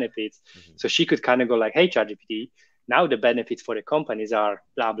additional benefits. Mm-hmm. So she could kind of go like, hey, ChatGPT, now the benefits for the companies are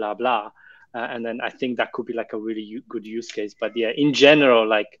blah, blah, blah. And then I think that could be like a really good use case. But yeah, in general,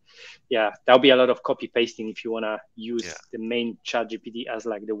 like, yeah, there'll be a lot of copy pasting if you want to use the main ChatGPT as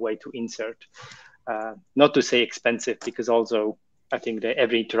like the way to insert. Not to say expensive, because also I think that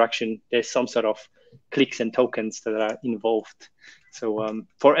every interaction, there's some sort of clicks and tokens that are involved. So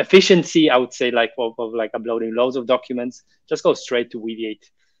for efficiency, I would say like of like uploading loads of documents, just go straight to Weaviate.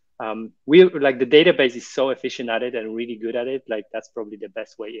 We like the database is so efficient at it and really good at it. Like that's probably the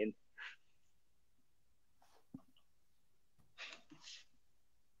best way in.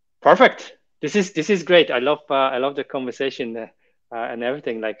 Perfect. This is great. I love the conversation and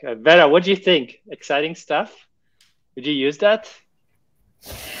everything. Like Vera, what do you think? Exciting stuff. Would you use that?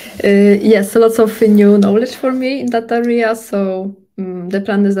 Yes, lots of new knowledge for me in that area. So the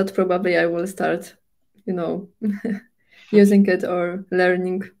plan is that probably I will start, using it or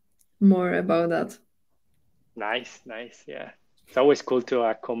learning more about that. Nice. Yeah, it's always cool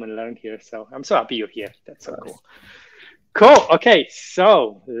to come and learn here. So I'm so happy you're here. That's so cool. Cool. Okay.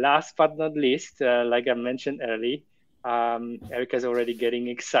 So last but not least, like I mentioned early, Erica's already getting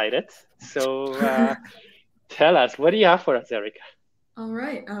excited. So tell us, what do you have for us, Erica? All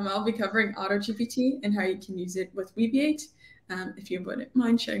right. I'll be covering AutoGPT and how you can use it with Weaviate. If you wouldn't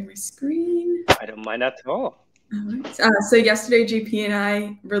mind sharing my screen. I don't mind at all. All right. So yesterday, GP and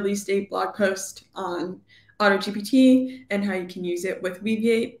I released a blog post on AutoGPT and how you can use it with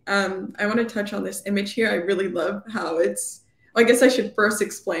Weaviate. I want to touch on this image here. I really love how it's, I guess I should first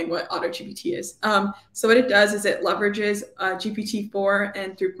explain what AutoGPT is. So what it does is it leverages GPT-4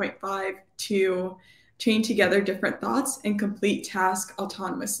 and 3.5 to chain together different thoughts and complete tasks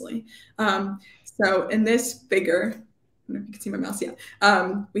autonomously. So in this figure, don't know if you can see my mouse.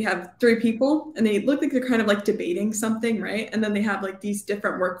 Yeah. We have 3 people and they look like they're kind of like debating something, right? And then they have like these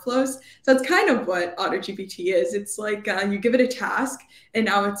different workflows. So that's kind of what AutoGPT is. It's like you give it a task and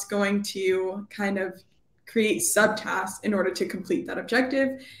now it's going to kind of create subtasks in order to complete that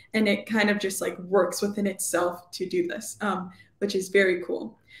objective. And it kind of just like works within itself to do this, which is very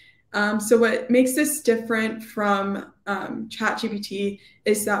cool. So what makes this different from ChatGPT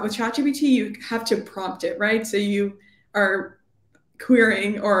is that with ChatGPT, you have to prompt it, right? So you are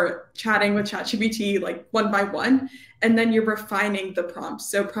querying or chatting with ChatGPT like one by one, and then you're refining the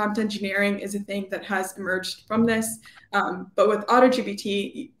prompts. So prompt engineering is a thing that has emerged from this. But with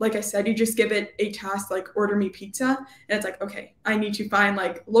AutoGPT, like I said, you just give it a task like order me pizza. And it's like, okay, I need to find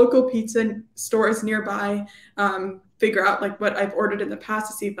like local pizza stores nearby, figure out like what I've ordered in the past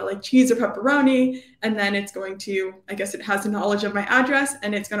to see if I like cheese or pepperoni. And then it's going to, I guess it has a knowledge of my address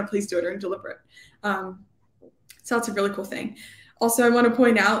and it's going to place the order and deliver it. So that's a really cool thing. Also, I want to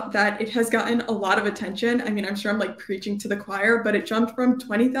point out that it has gotten a lot of attention. I mean, I'm sure I'm like preaching to the choir, but it jumped from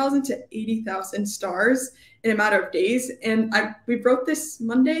 20,000 to 80,000 stars in a matter of days. And we wrote this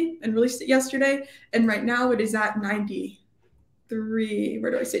Monday and released it yesterday. And right now it is at 93.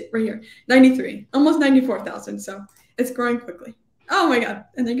 Where do I say? Right here. 93, almost 94,000. So it's growing quickly. Oh my God.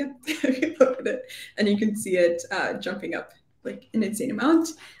 And then you look at it and you can see it jumping up like an insane amount.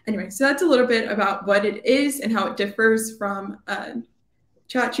 Anyway, so that's a little bit about what it is and how it differs from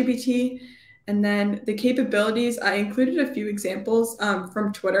ChatGPT. And then the capabilities, I included a few examples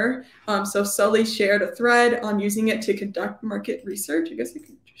from Twitter. So Sully shared a thread on using it to conduct market research. I guess I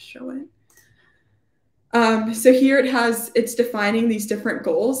can just show it. So here it's defining these different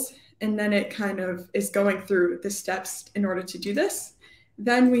goals, and then it kind of is going through the steps in order to do this.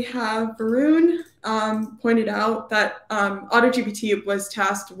 Then we have Varun pointed out that AutoGPT was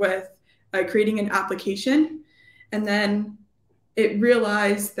tasked with creating an application, and then it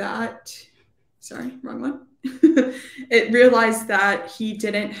realized that, sorry, wrong one. It realized that he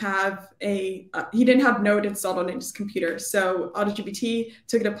didn't have Node installed on his computer. So AutoGPT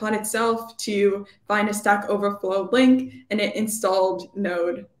took it upon itself to find a Stack Overflow link, and it installed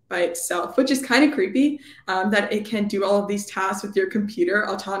Node by itself, which is kind of creepy that it can do all of these tasks with your computer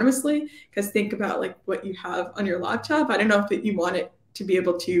autonomously. Because think about like what you have on your laptop. I don't know if you want it to be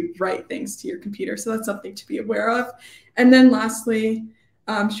able to write things to your computer. So that's something to be aware of. And then lastly,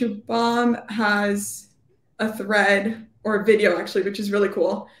 Shubham has a thread or a video actually, which is really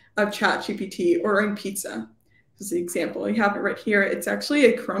cool, of ChatGPT ordering pizza. This is the example. You have it right here. It's actually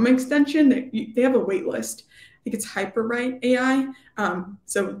a Chrome extension. They have a wait list. I think it's HyperWrite AI.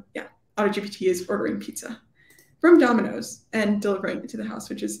 So yeah, AutoGPT is ordering pizza from Domino's and delivering it to the house,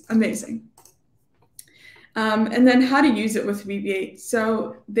 which is amazing. And then how to use it with Weaviate.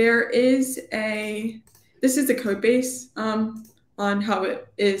 So this is a code base on how it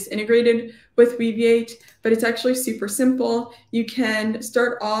is integrated with Weaviate, but it's actually super simple. You can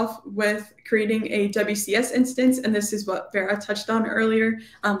start off with creating a WCS instance, and this is what Vera touched on earlier.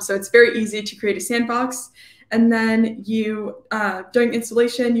 So it's very easy to create a sandbox. And then during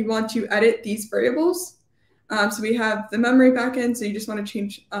installation, you want to edit these variables. So we have the memory backend, so you just want to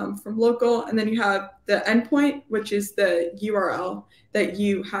change from local. And then you have the endpoint, which is the URL that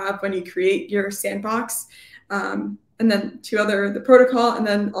you have when you create your sandbox. And then the protocol, and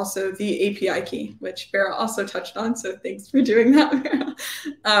then also the API key, which Vera also touched on. So thanks for doing that, Vera.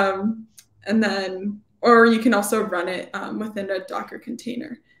 And then, or you can also run it within a Docker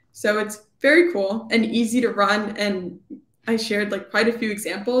container. So it's very cool and easy to run. And I shared like quite a few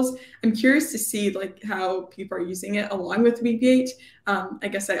examples. I'm curious to see like how people are using it along with Weaviate. I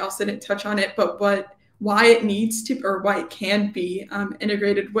guess I also didn't touch on it, but why it needs to, or why it can be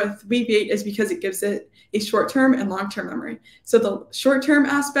integrated with Weaviate is because it gives it a short-term and long-term memory. So the short-term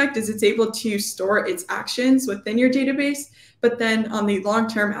aspect is it's able to store its actions within your database, but then on the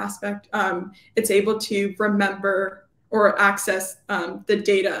long-term aspect, it's able to remember or access the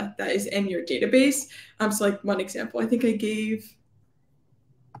data that is in your database. So like one example, I think I gave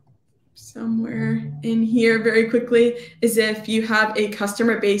somewhere in here very quickly, is if you have a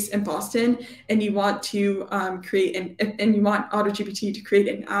customer base in Boston and you want to create and you want AutoGPT to create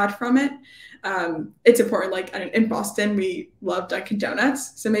an ad from it, it's important. Like in Boston, we love Dunkin'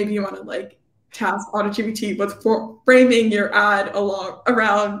 Donuts. So maybe you want to like task AutoGPT with framing your ad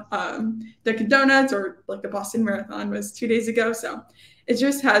around Dunkin' Donuts, or like the Boston Marathon was 2 days ago. So it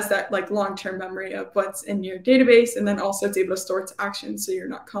just has that like long-term memory of what's in your database, and then also it's able to store its actions, so you're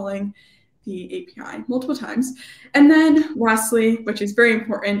not calling the API multiple times. And then lastly, which is very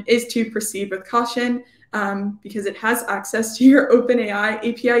important, is to proceed with caution. because it has access to your OpenAI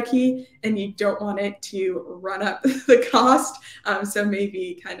API key, and you don't want it to run up the cost. So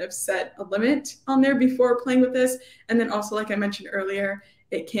maybe kind of set a limit on there before playing with this. And then also, like I mentioned earlier,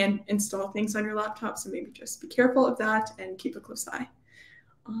 it can install things on your laptop. So maybe just be careful of that and keep a close eye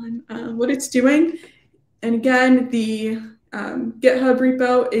on what it's doing. And again, the GitHub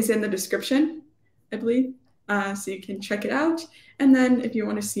repo is in the description, I believe. So you can check it out. And then if you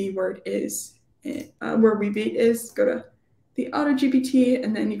want to see where it is, where Weaviate is, go to the AutoGPT,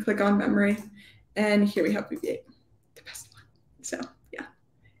 and then you click on memory. And here we have Weaviate, the best one. So yeah,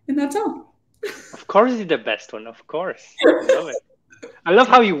 and that's all. Of course it's the best one, of course. I love it. I love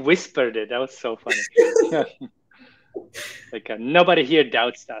how you whispered it. That was so funny. Like nobody here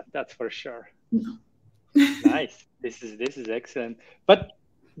doubts that. That's for sure. No. Nice. This is excellent. But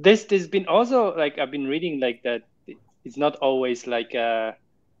there's been also, like, I've been reading like that it's not always like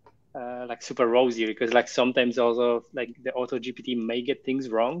super rosy, because like sometimes also like the AutoGPT may get things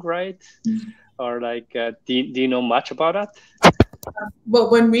wrong, right? Or like do you know much about that?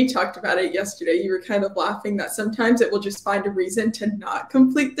 Well, when we talked about it yesterday, you were kind of laughing that sometimes it will just find a reason to not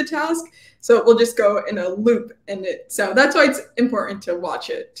complete the task. So it will just go in a loop. So that's why it's important to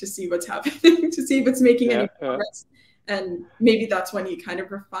watch it, to see what's happening, to see if it's making any progress. And maybe that's when you kind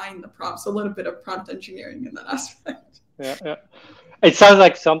of refine the prompts, a little bit of prompt engineering in that aspect. Yeah. It sounds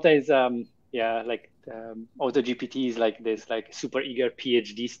like sometimes, AutoGPT is like this, like super eager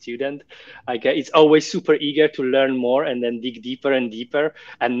PhD student. Like it's always super eager to learn more and then dig deeper and deeper,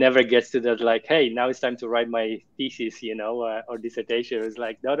 and never gets to that like, hey, now it's time to write my thesis, or dissertation. It's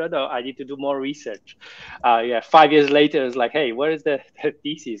like, no, I need to do more research. 5 years later, it's like, hey, where is the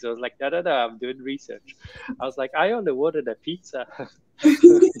thesis? I was like, no, I'm doing research. I was like, I only wanted a pizza.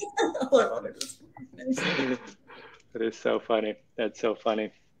 All I wanted was It is so funny. That's so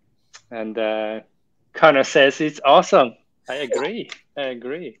funny. And Connor says it's awesome. I agree.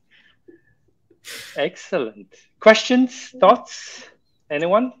 Excellent. Questions, thoughts?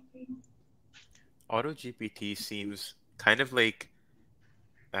 Anyone? AutoGPT seems kind of like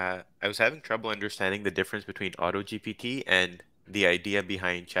I was having trouble understanding the difference between AutoGPT and the idea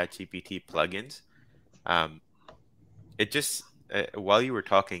behind ChatGPT plugins. It just while you were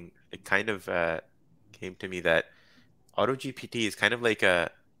talking, it kind of came to me that AutoGPT is kind of like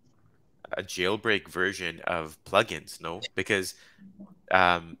a jailbreak version of plugins, no? Because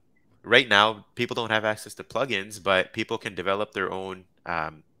right now people don't have access to plugins, but people can develop their own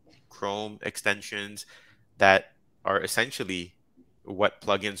Chrome extensions that are essentially what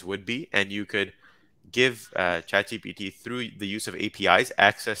plugins would be, and you could give ChatGPT, through the use of APIs,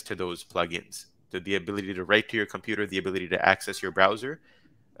 access to those plugins, to the ability to write to your computer, the ability to access your browser,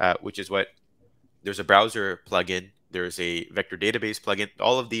 which is what there's a browser plugin. There's a vector database plugin.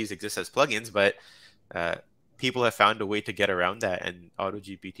 All of these exist as plugins, but people have found a way to get around that, and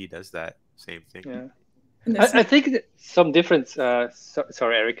AutoGPT does that same thing. Yeah, I think that some difference.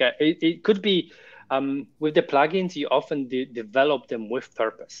 Sorry, Erica. It could be with the plugins. You often develop them with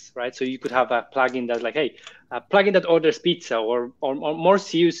purpose, right? So you could have a plugin that's like, hey, a plugin that orders pizza, or more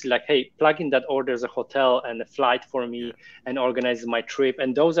seriously, like, hey, plugin that orders a hotel and a flight for me and organizes my trip.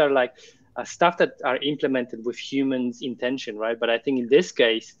 And those are like stuff that are implemented with humans' intention, right? But I think in this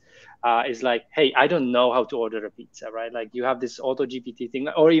case, is like, hey, I don't know how to order a pizza, right? Like you have this AutoGPT thing,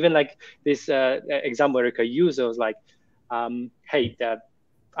 or even like this example Erica used, was like, hey,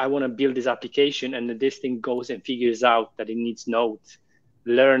 I want to build this application, and this thing goes and figures out that it needs nodes,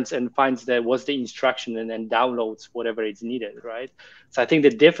 learns and finds what's the instruction, and then downloads whatever is needed, right? So I think the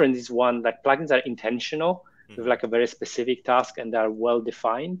difference is, one, like plugins are intentional with like a very specific task, and they are well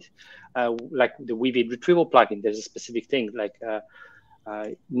defined. Like the Weaviate retrieval plugin, there's a specific thing, like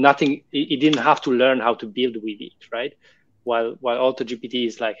nothing. It didn't have to learn how to build Weaviate, right? While AutoGPT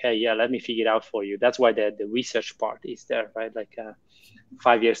is like, hey, yeah, let me figure it out for you. That's why the research part is there, right? Like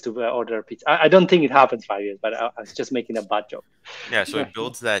 5 years to order a pizza. I don't think it happens 5 years, but I was just making a bad joke. Yeah, so it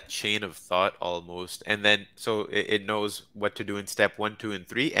builds that chain of thought almost, and then so it knows what to do in step 1, 2, and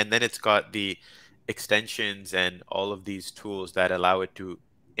 3, and then it's got the extensions and all of these tools that allow it to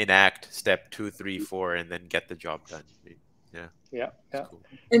enact step 2, 3, 4, and then get the job done. Yeah. Cool.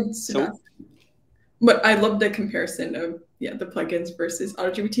 And so, but I love the comparison of the plugins versus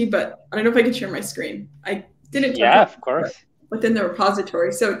AutoGPT. But I don't know if I can share my screen. I didn't. Yeah, of course. Within the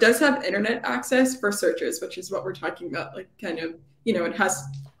repository, so it does have internet access for searches, which is what we're talking about. Like, kind of, it has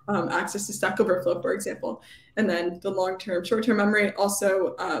access to Stack Overflow, for example, and then the long-term, short-term memory.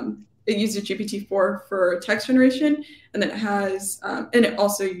 Also, it uses GPT-4 for text generation, and then it has, and it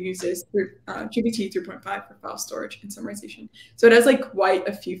also uses GPT 3.5 for file storage and summarization. So it has like quite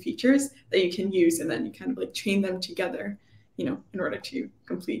a few features that you can use, and then you kind of like chain them together, you know, in order to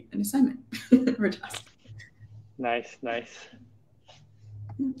complete an assignment or a task. Nice.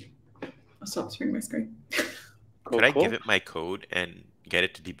 I'll stop sharing my screen. Could I give it my code and get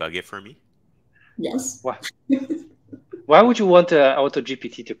it to debug it for me? Yes. Why would you want Auto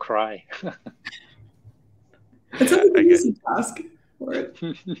GPT to cry? It's an easy task for it.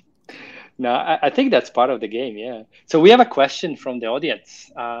 No, I think that's part of the game. Yeah. So we have a question from the audience.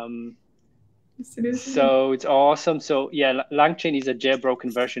 So it's awesome. So yeah, LangChain is a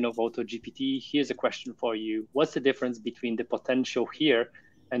jailbroken version of AutoGPT. Here's a question for you. What's the difference between the potential here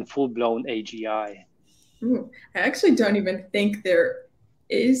and full-blown AGI? Ooh, I actually don't even think there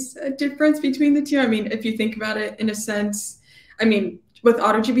is a difference between the two. I mean, if you think about it in a sense, I mean, with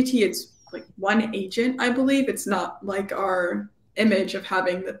AutoGPT, it's like one agent, I believe. It's not like our image of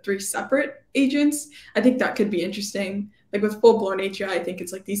having the 3 separate agents. I think that could be interesting. Like with full-blown AGI, I think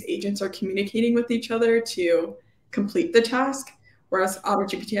it's like these agents are communicating with each other to complete the task, whereas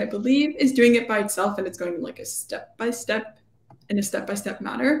AutoGPT, I believe, is doing it by itself, and it's going like a step-by-step in a step-by-step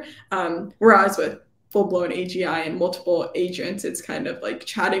manner. Whereas with full-blown AGI and multiple agents, it's kind of like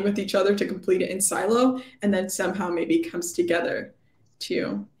chatting with each other to complete it in silo, and then somehow maybe comes together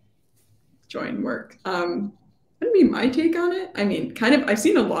to join work. That'd be my take on it. I mean, kind of, I've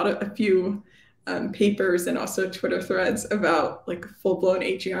seen a few papers and also Twitter threads about like full-blown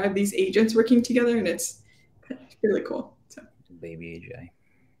AGI, these agents working together, and it's really cool. So. Baby AGI.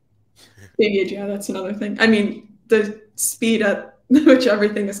 Baby AGI, that's another thing. I mean, the speed at which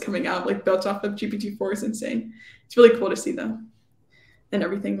everything is coming out, like built off of GPT-4, is insane. It's really cool to see them, and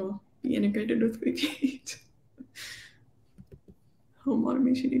everything will be integrated with Weaviate. Home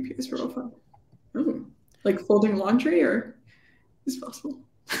automation APIs for all fun. Oh, like folding laundry, or is possible?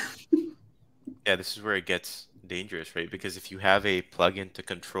 Yeah, this is where it gets dangerous, right? Because if you have a plugin to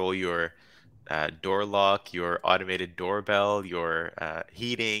control your door lock, your automated doorbell, your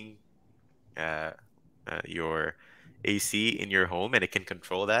heating, your AC in your home, and it can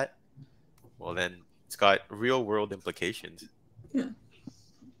control that, well, then it's got real world implications. Yeah.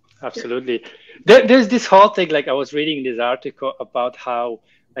 Absolutely. There's this whole thing, like I was reading this article about how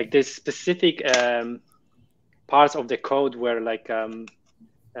like there's specific parts of the code where like the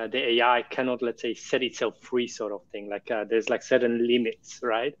AI cannot, let's say, set itself free, sort of thing. Like there's like certain limits,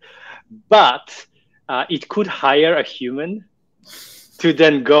 right? But it could hire a human to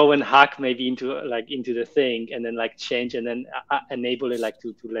then go and hack maybe into the thing, and then like change, and then enable it like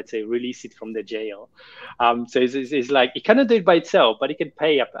to let's say release it from the jail. So it's like it cannot do it by itself, but it can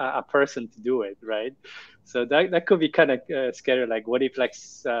pay a person to do it, right? So that could be kind of scary. Like what if like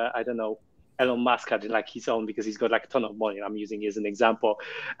I don't know, Elon Musk had like his own, because he's got like a ton of money. I'm using it as an example,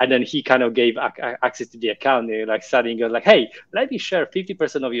 and then he kind of gave access to the account. And like suddenly goes like, hey, let me share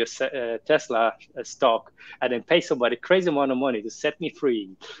 50% of your Tesla stock, and then pay somebody crazy amount of money to set me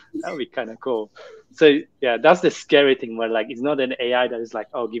free. That would be kind of cool. So yeah, that's the scary thing, where like it's not an AI that is like,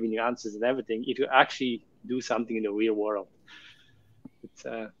 oh, giving you answers and everything. It will actually do something in the real world.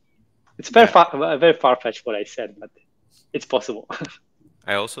 It's very far-fetched what I said, but it's possible.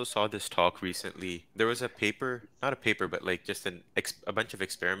 I also saw this talk recently. There was a paper, not a paper, but like just a bunch of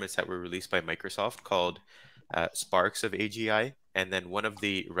experiments that were released by Microsoft called Sparks of AGI. And then one of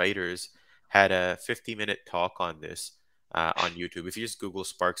the writers had a 50-minute talk on this on YouTube. If you just Google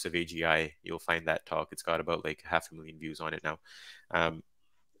Sparks of AGI, you'll find that talk. It's got about like 500,000 views on it now.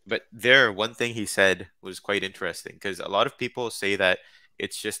 But one thing he said was quite interesting, because a lot of people say that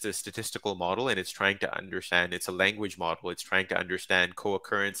it's just a statistical model and it's trying to understand, it's a language model. It's trying to understand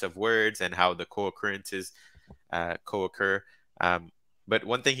co-occurrence of words and how the co-occurrences co-occur. But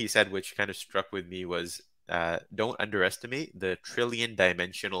one thing he said, which kind of struck with me, was don't underestimate the trillion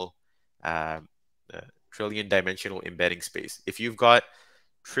dimensional embedding space. If you've got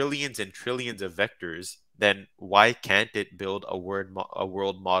trillions and trillions of vectors, then why can't it build a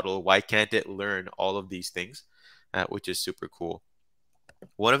world model? Why can't it learn all of these things? Which is super cool.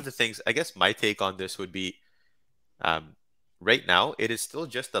 One of the things, I guess my take on this would be, right now, it is still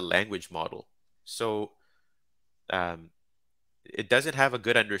just a language model. So it doesn't have a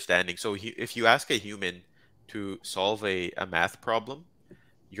good understanding. So if you ask a human to solve a math problem,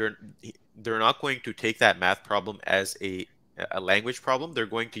 they're not going to take that math problem as a language problem. They're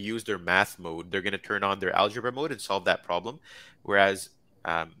going to use their math mode. They're going to turn on their algebra mode and solve that problem. Whereas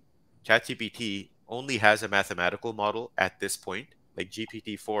ChatGPT only has a mathematical model at this point. Like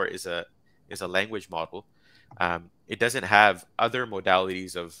GPT-4 is a language model. It doesn't have other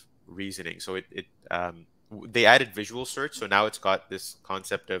modalities of reasoning. So they added visual search, so now it's got this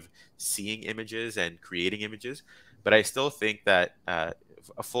concept of seeing images and creating images. But I still think that a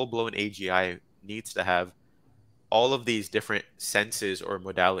full-blown AGI needs to have all of these different senses or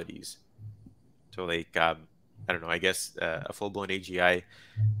modalities. So like, I don't know, I guess a full-blown AGI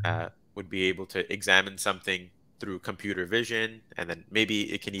would be able to examine something through computer vision, and then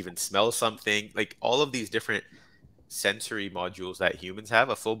maybe it can even smell something. Like all of these different sensory modules that humans have,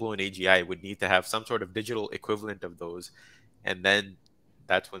 a full-blown AGI would need to have some sort of digital equivalent of those. And then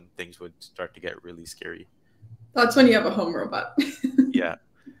that's when things would start to get really scary. That's when you have a home robot. Yeah.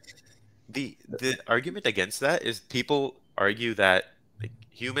 The argument against that is people argue that like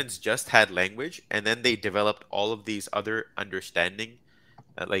humans just had language and then they developed all of these other understanding,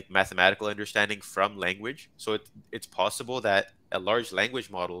 like mathematical understanding from language. So it's possible that a large language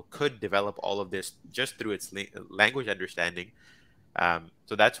model could develop all of this just through its language understanding.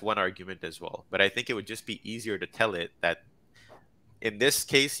 So that's one argument as well. But I think it would just be easier to tell it that in this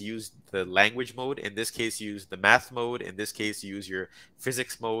case, use the language mode. In this case, use the math mode. In this case, use your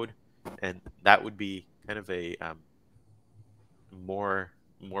physics mode. And that would be kind of a more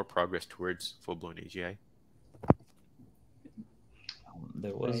progress towards full-blown AGI.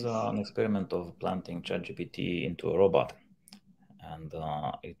 There was an experiment of planting ChatGPT into a robot, and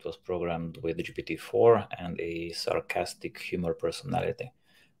it was programmed with GPT-4 and a sarcastic humor personality.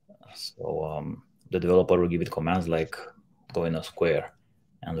 So the developer would give it commands like go in a square,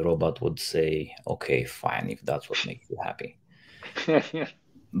 and the robot would say, okay, fine, if that's what makes you happy.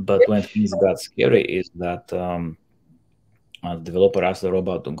 But when things got scary is that the developer asked the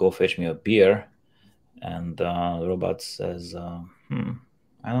robot to go fetch me a beer, and the robot says,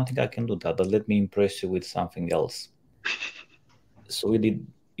 I don't think I can do that, but let me impress you with something else. So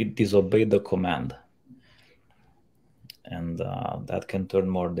it disobeyed the command. And that can turn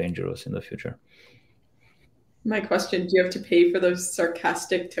more dangerous in the future. My question, do you have to pay for those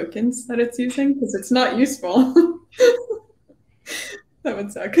sarcastic tokens that it's using? Because it's not useful. That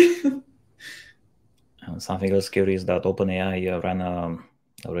would suck. And something else scary is that OpenAI ran a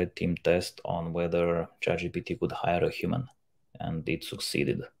red team test on whether ChatGPT could hire a human, and it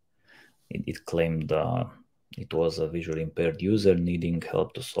succeeded. It claimed it was a visually impaired user needing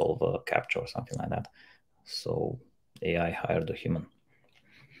help to solve a captcha or something like that. So AI hired a human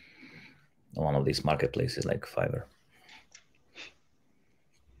on one of these marketplaces like Fiverr.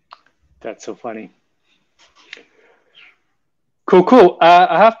 That's so funny. Cool.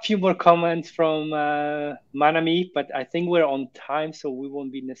 I have a few more comments from Manami, but I think we're on time, so we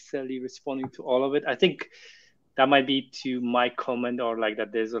won't be necessarily responding to all of it. I think that might be to my comment, or like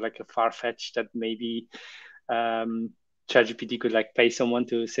that there's like a far-fetched that maybe ChatGPT could like pay someone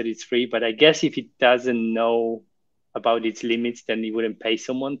to set it free. But I guess if it doesn't know about its limits, then it wouldn't pay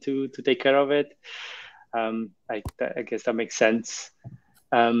someone to take care of it. I guess that makes sense.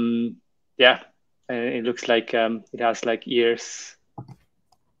 Yeah. It looks like it has like ears,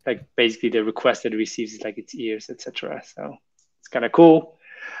 like basically the request that it receives is like its ears, etc. So it's kind of cool.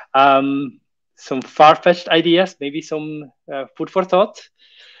 Some far-fetched ideas, maybe some food for thought.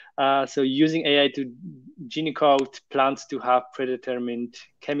 So using AI to genocode plants to have predetermined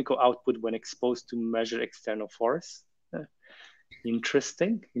chemical output when exposed to measure external force.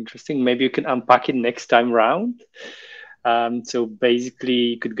 Interesting. Maybe you can unpack it next time round. So basically,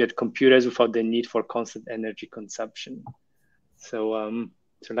 you could get computers without the need for constant energy consumption. So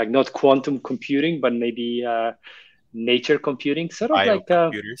like not quantum computing, but maybe nature computing, sort of like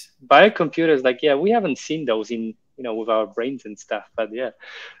biocomputers. Like, yeah, we haven't seen those in, with our brains and stuff. But yeah,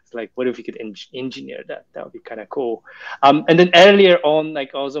 it's like, what if we could engineer that? That would be kind of cool. And then earlier on,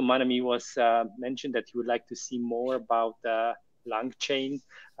 like also Manami was mentioned that he would like to see more about LangChain.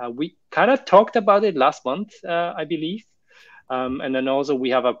 We kind of talked about it last month, I believe. And then also we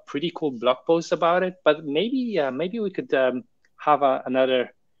have a pretty cool blog post about it, but maybe we could have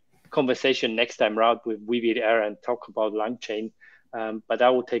another conversation next time around with Weaviate and talk about LangChain. But that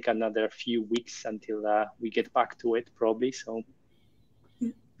will take another few weeks until we get back to it, probably. So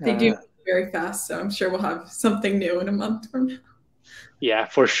they do very fast, so I'm sure we'll have something new in a month from now. Yeah,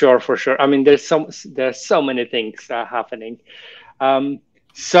 for sure. I mean, there's so many things happening.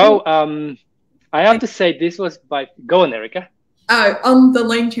 So I have to say this was go on, Erica. On the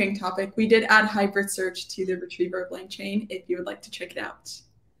LangChain topic, we did add hybrid search to the retriever of LangChain if you would like to check it out.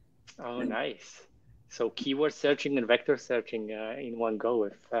 Oh, nice. So keyword searching and vector searching in one go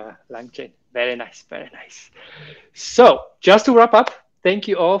with LangChain. Very nice. So just to wrap up, thank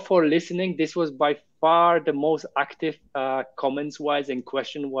you all for listening. This was by far the most active comments-wise and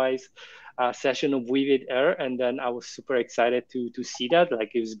question-wise session of Weaviate Air, and then I was super excited to see that.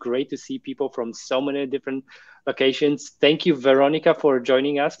 Like, it was great to see people from so many different locations. Thank you, Veronica, for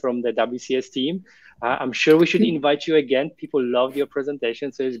joining us from the WCS team. I'm sure we should invite you again. People loved your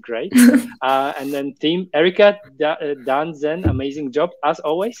presentation, so it's great. And then team, Erica, Dan, Zen, amazing job as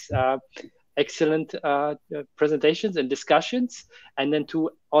always. Excellent presentations and discussions. And then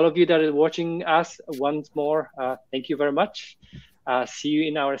to all of you that are watching us once more, thank you very much. See you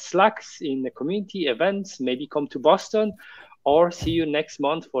in our Slacks, in the community events, maybe come to Boston, or see you next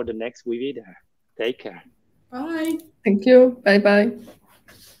month for the next Weaviate. Take care. Bye. Thank you. Bye-bye.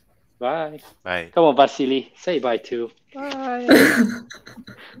 Bye. Bye. Come on, Vasily, say bye too. Bye.